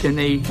assessment and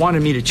they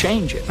wanted me to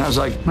change it. And I was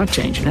like, I'm not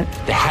changing it.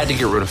 They had to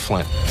get rid of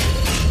Flynn.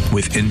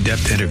 With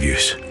in-depth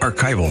interviews,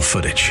 archival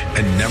footage,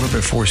 and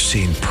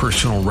never-before-seen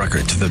personal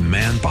records of the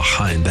man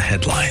behind the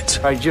headlines.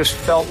 I just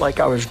felt like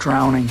I was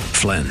drowning.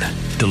 Flynn,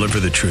 Deliver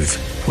the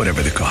Truth,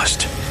 Whatever the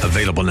Cost.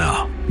 Available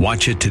now.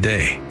 Watch it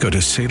today. Go to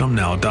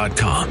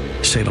salemnow.com.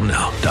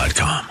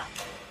 salemnow.com.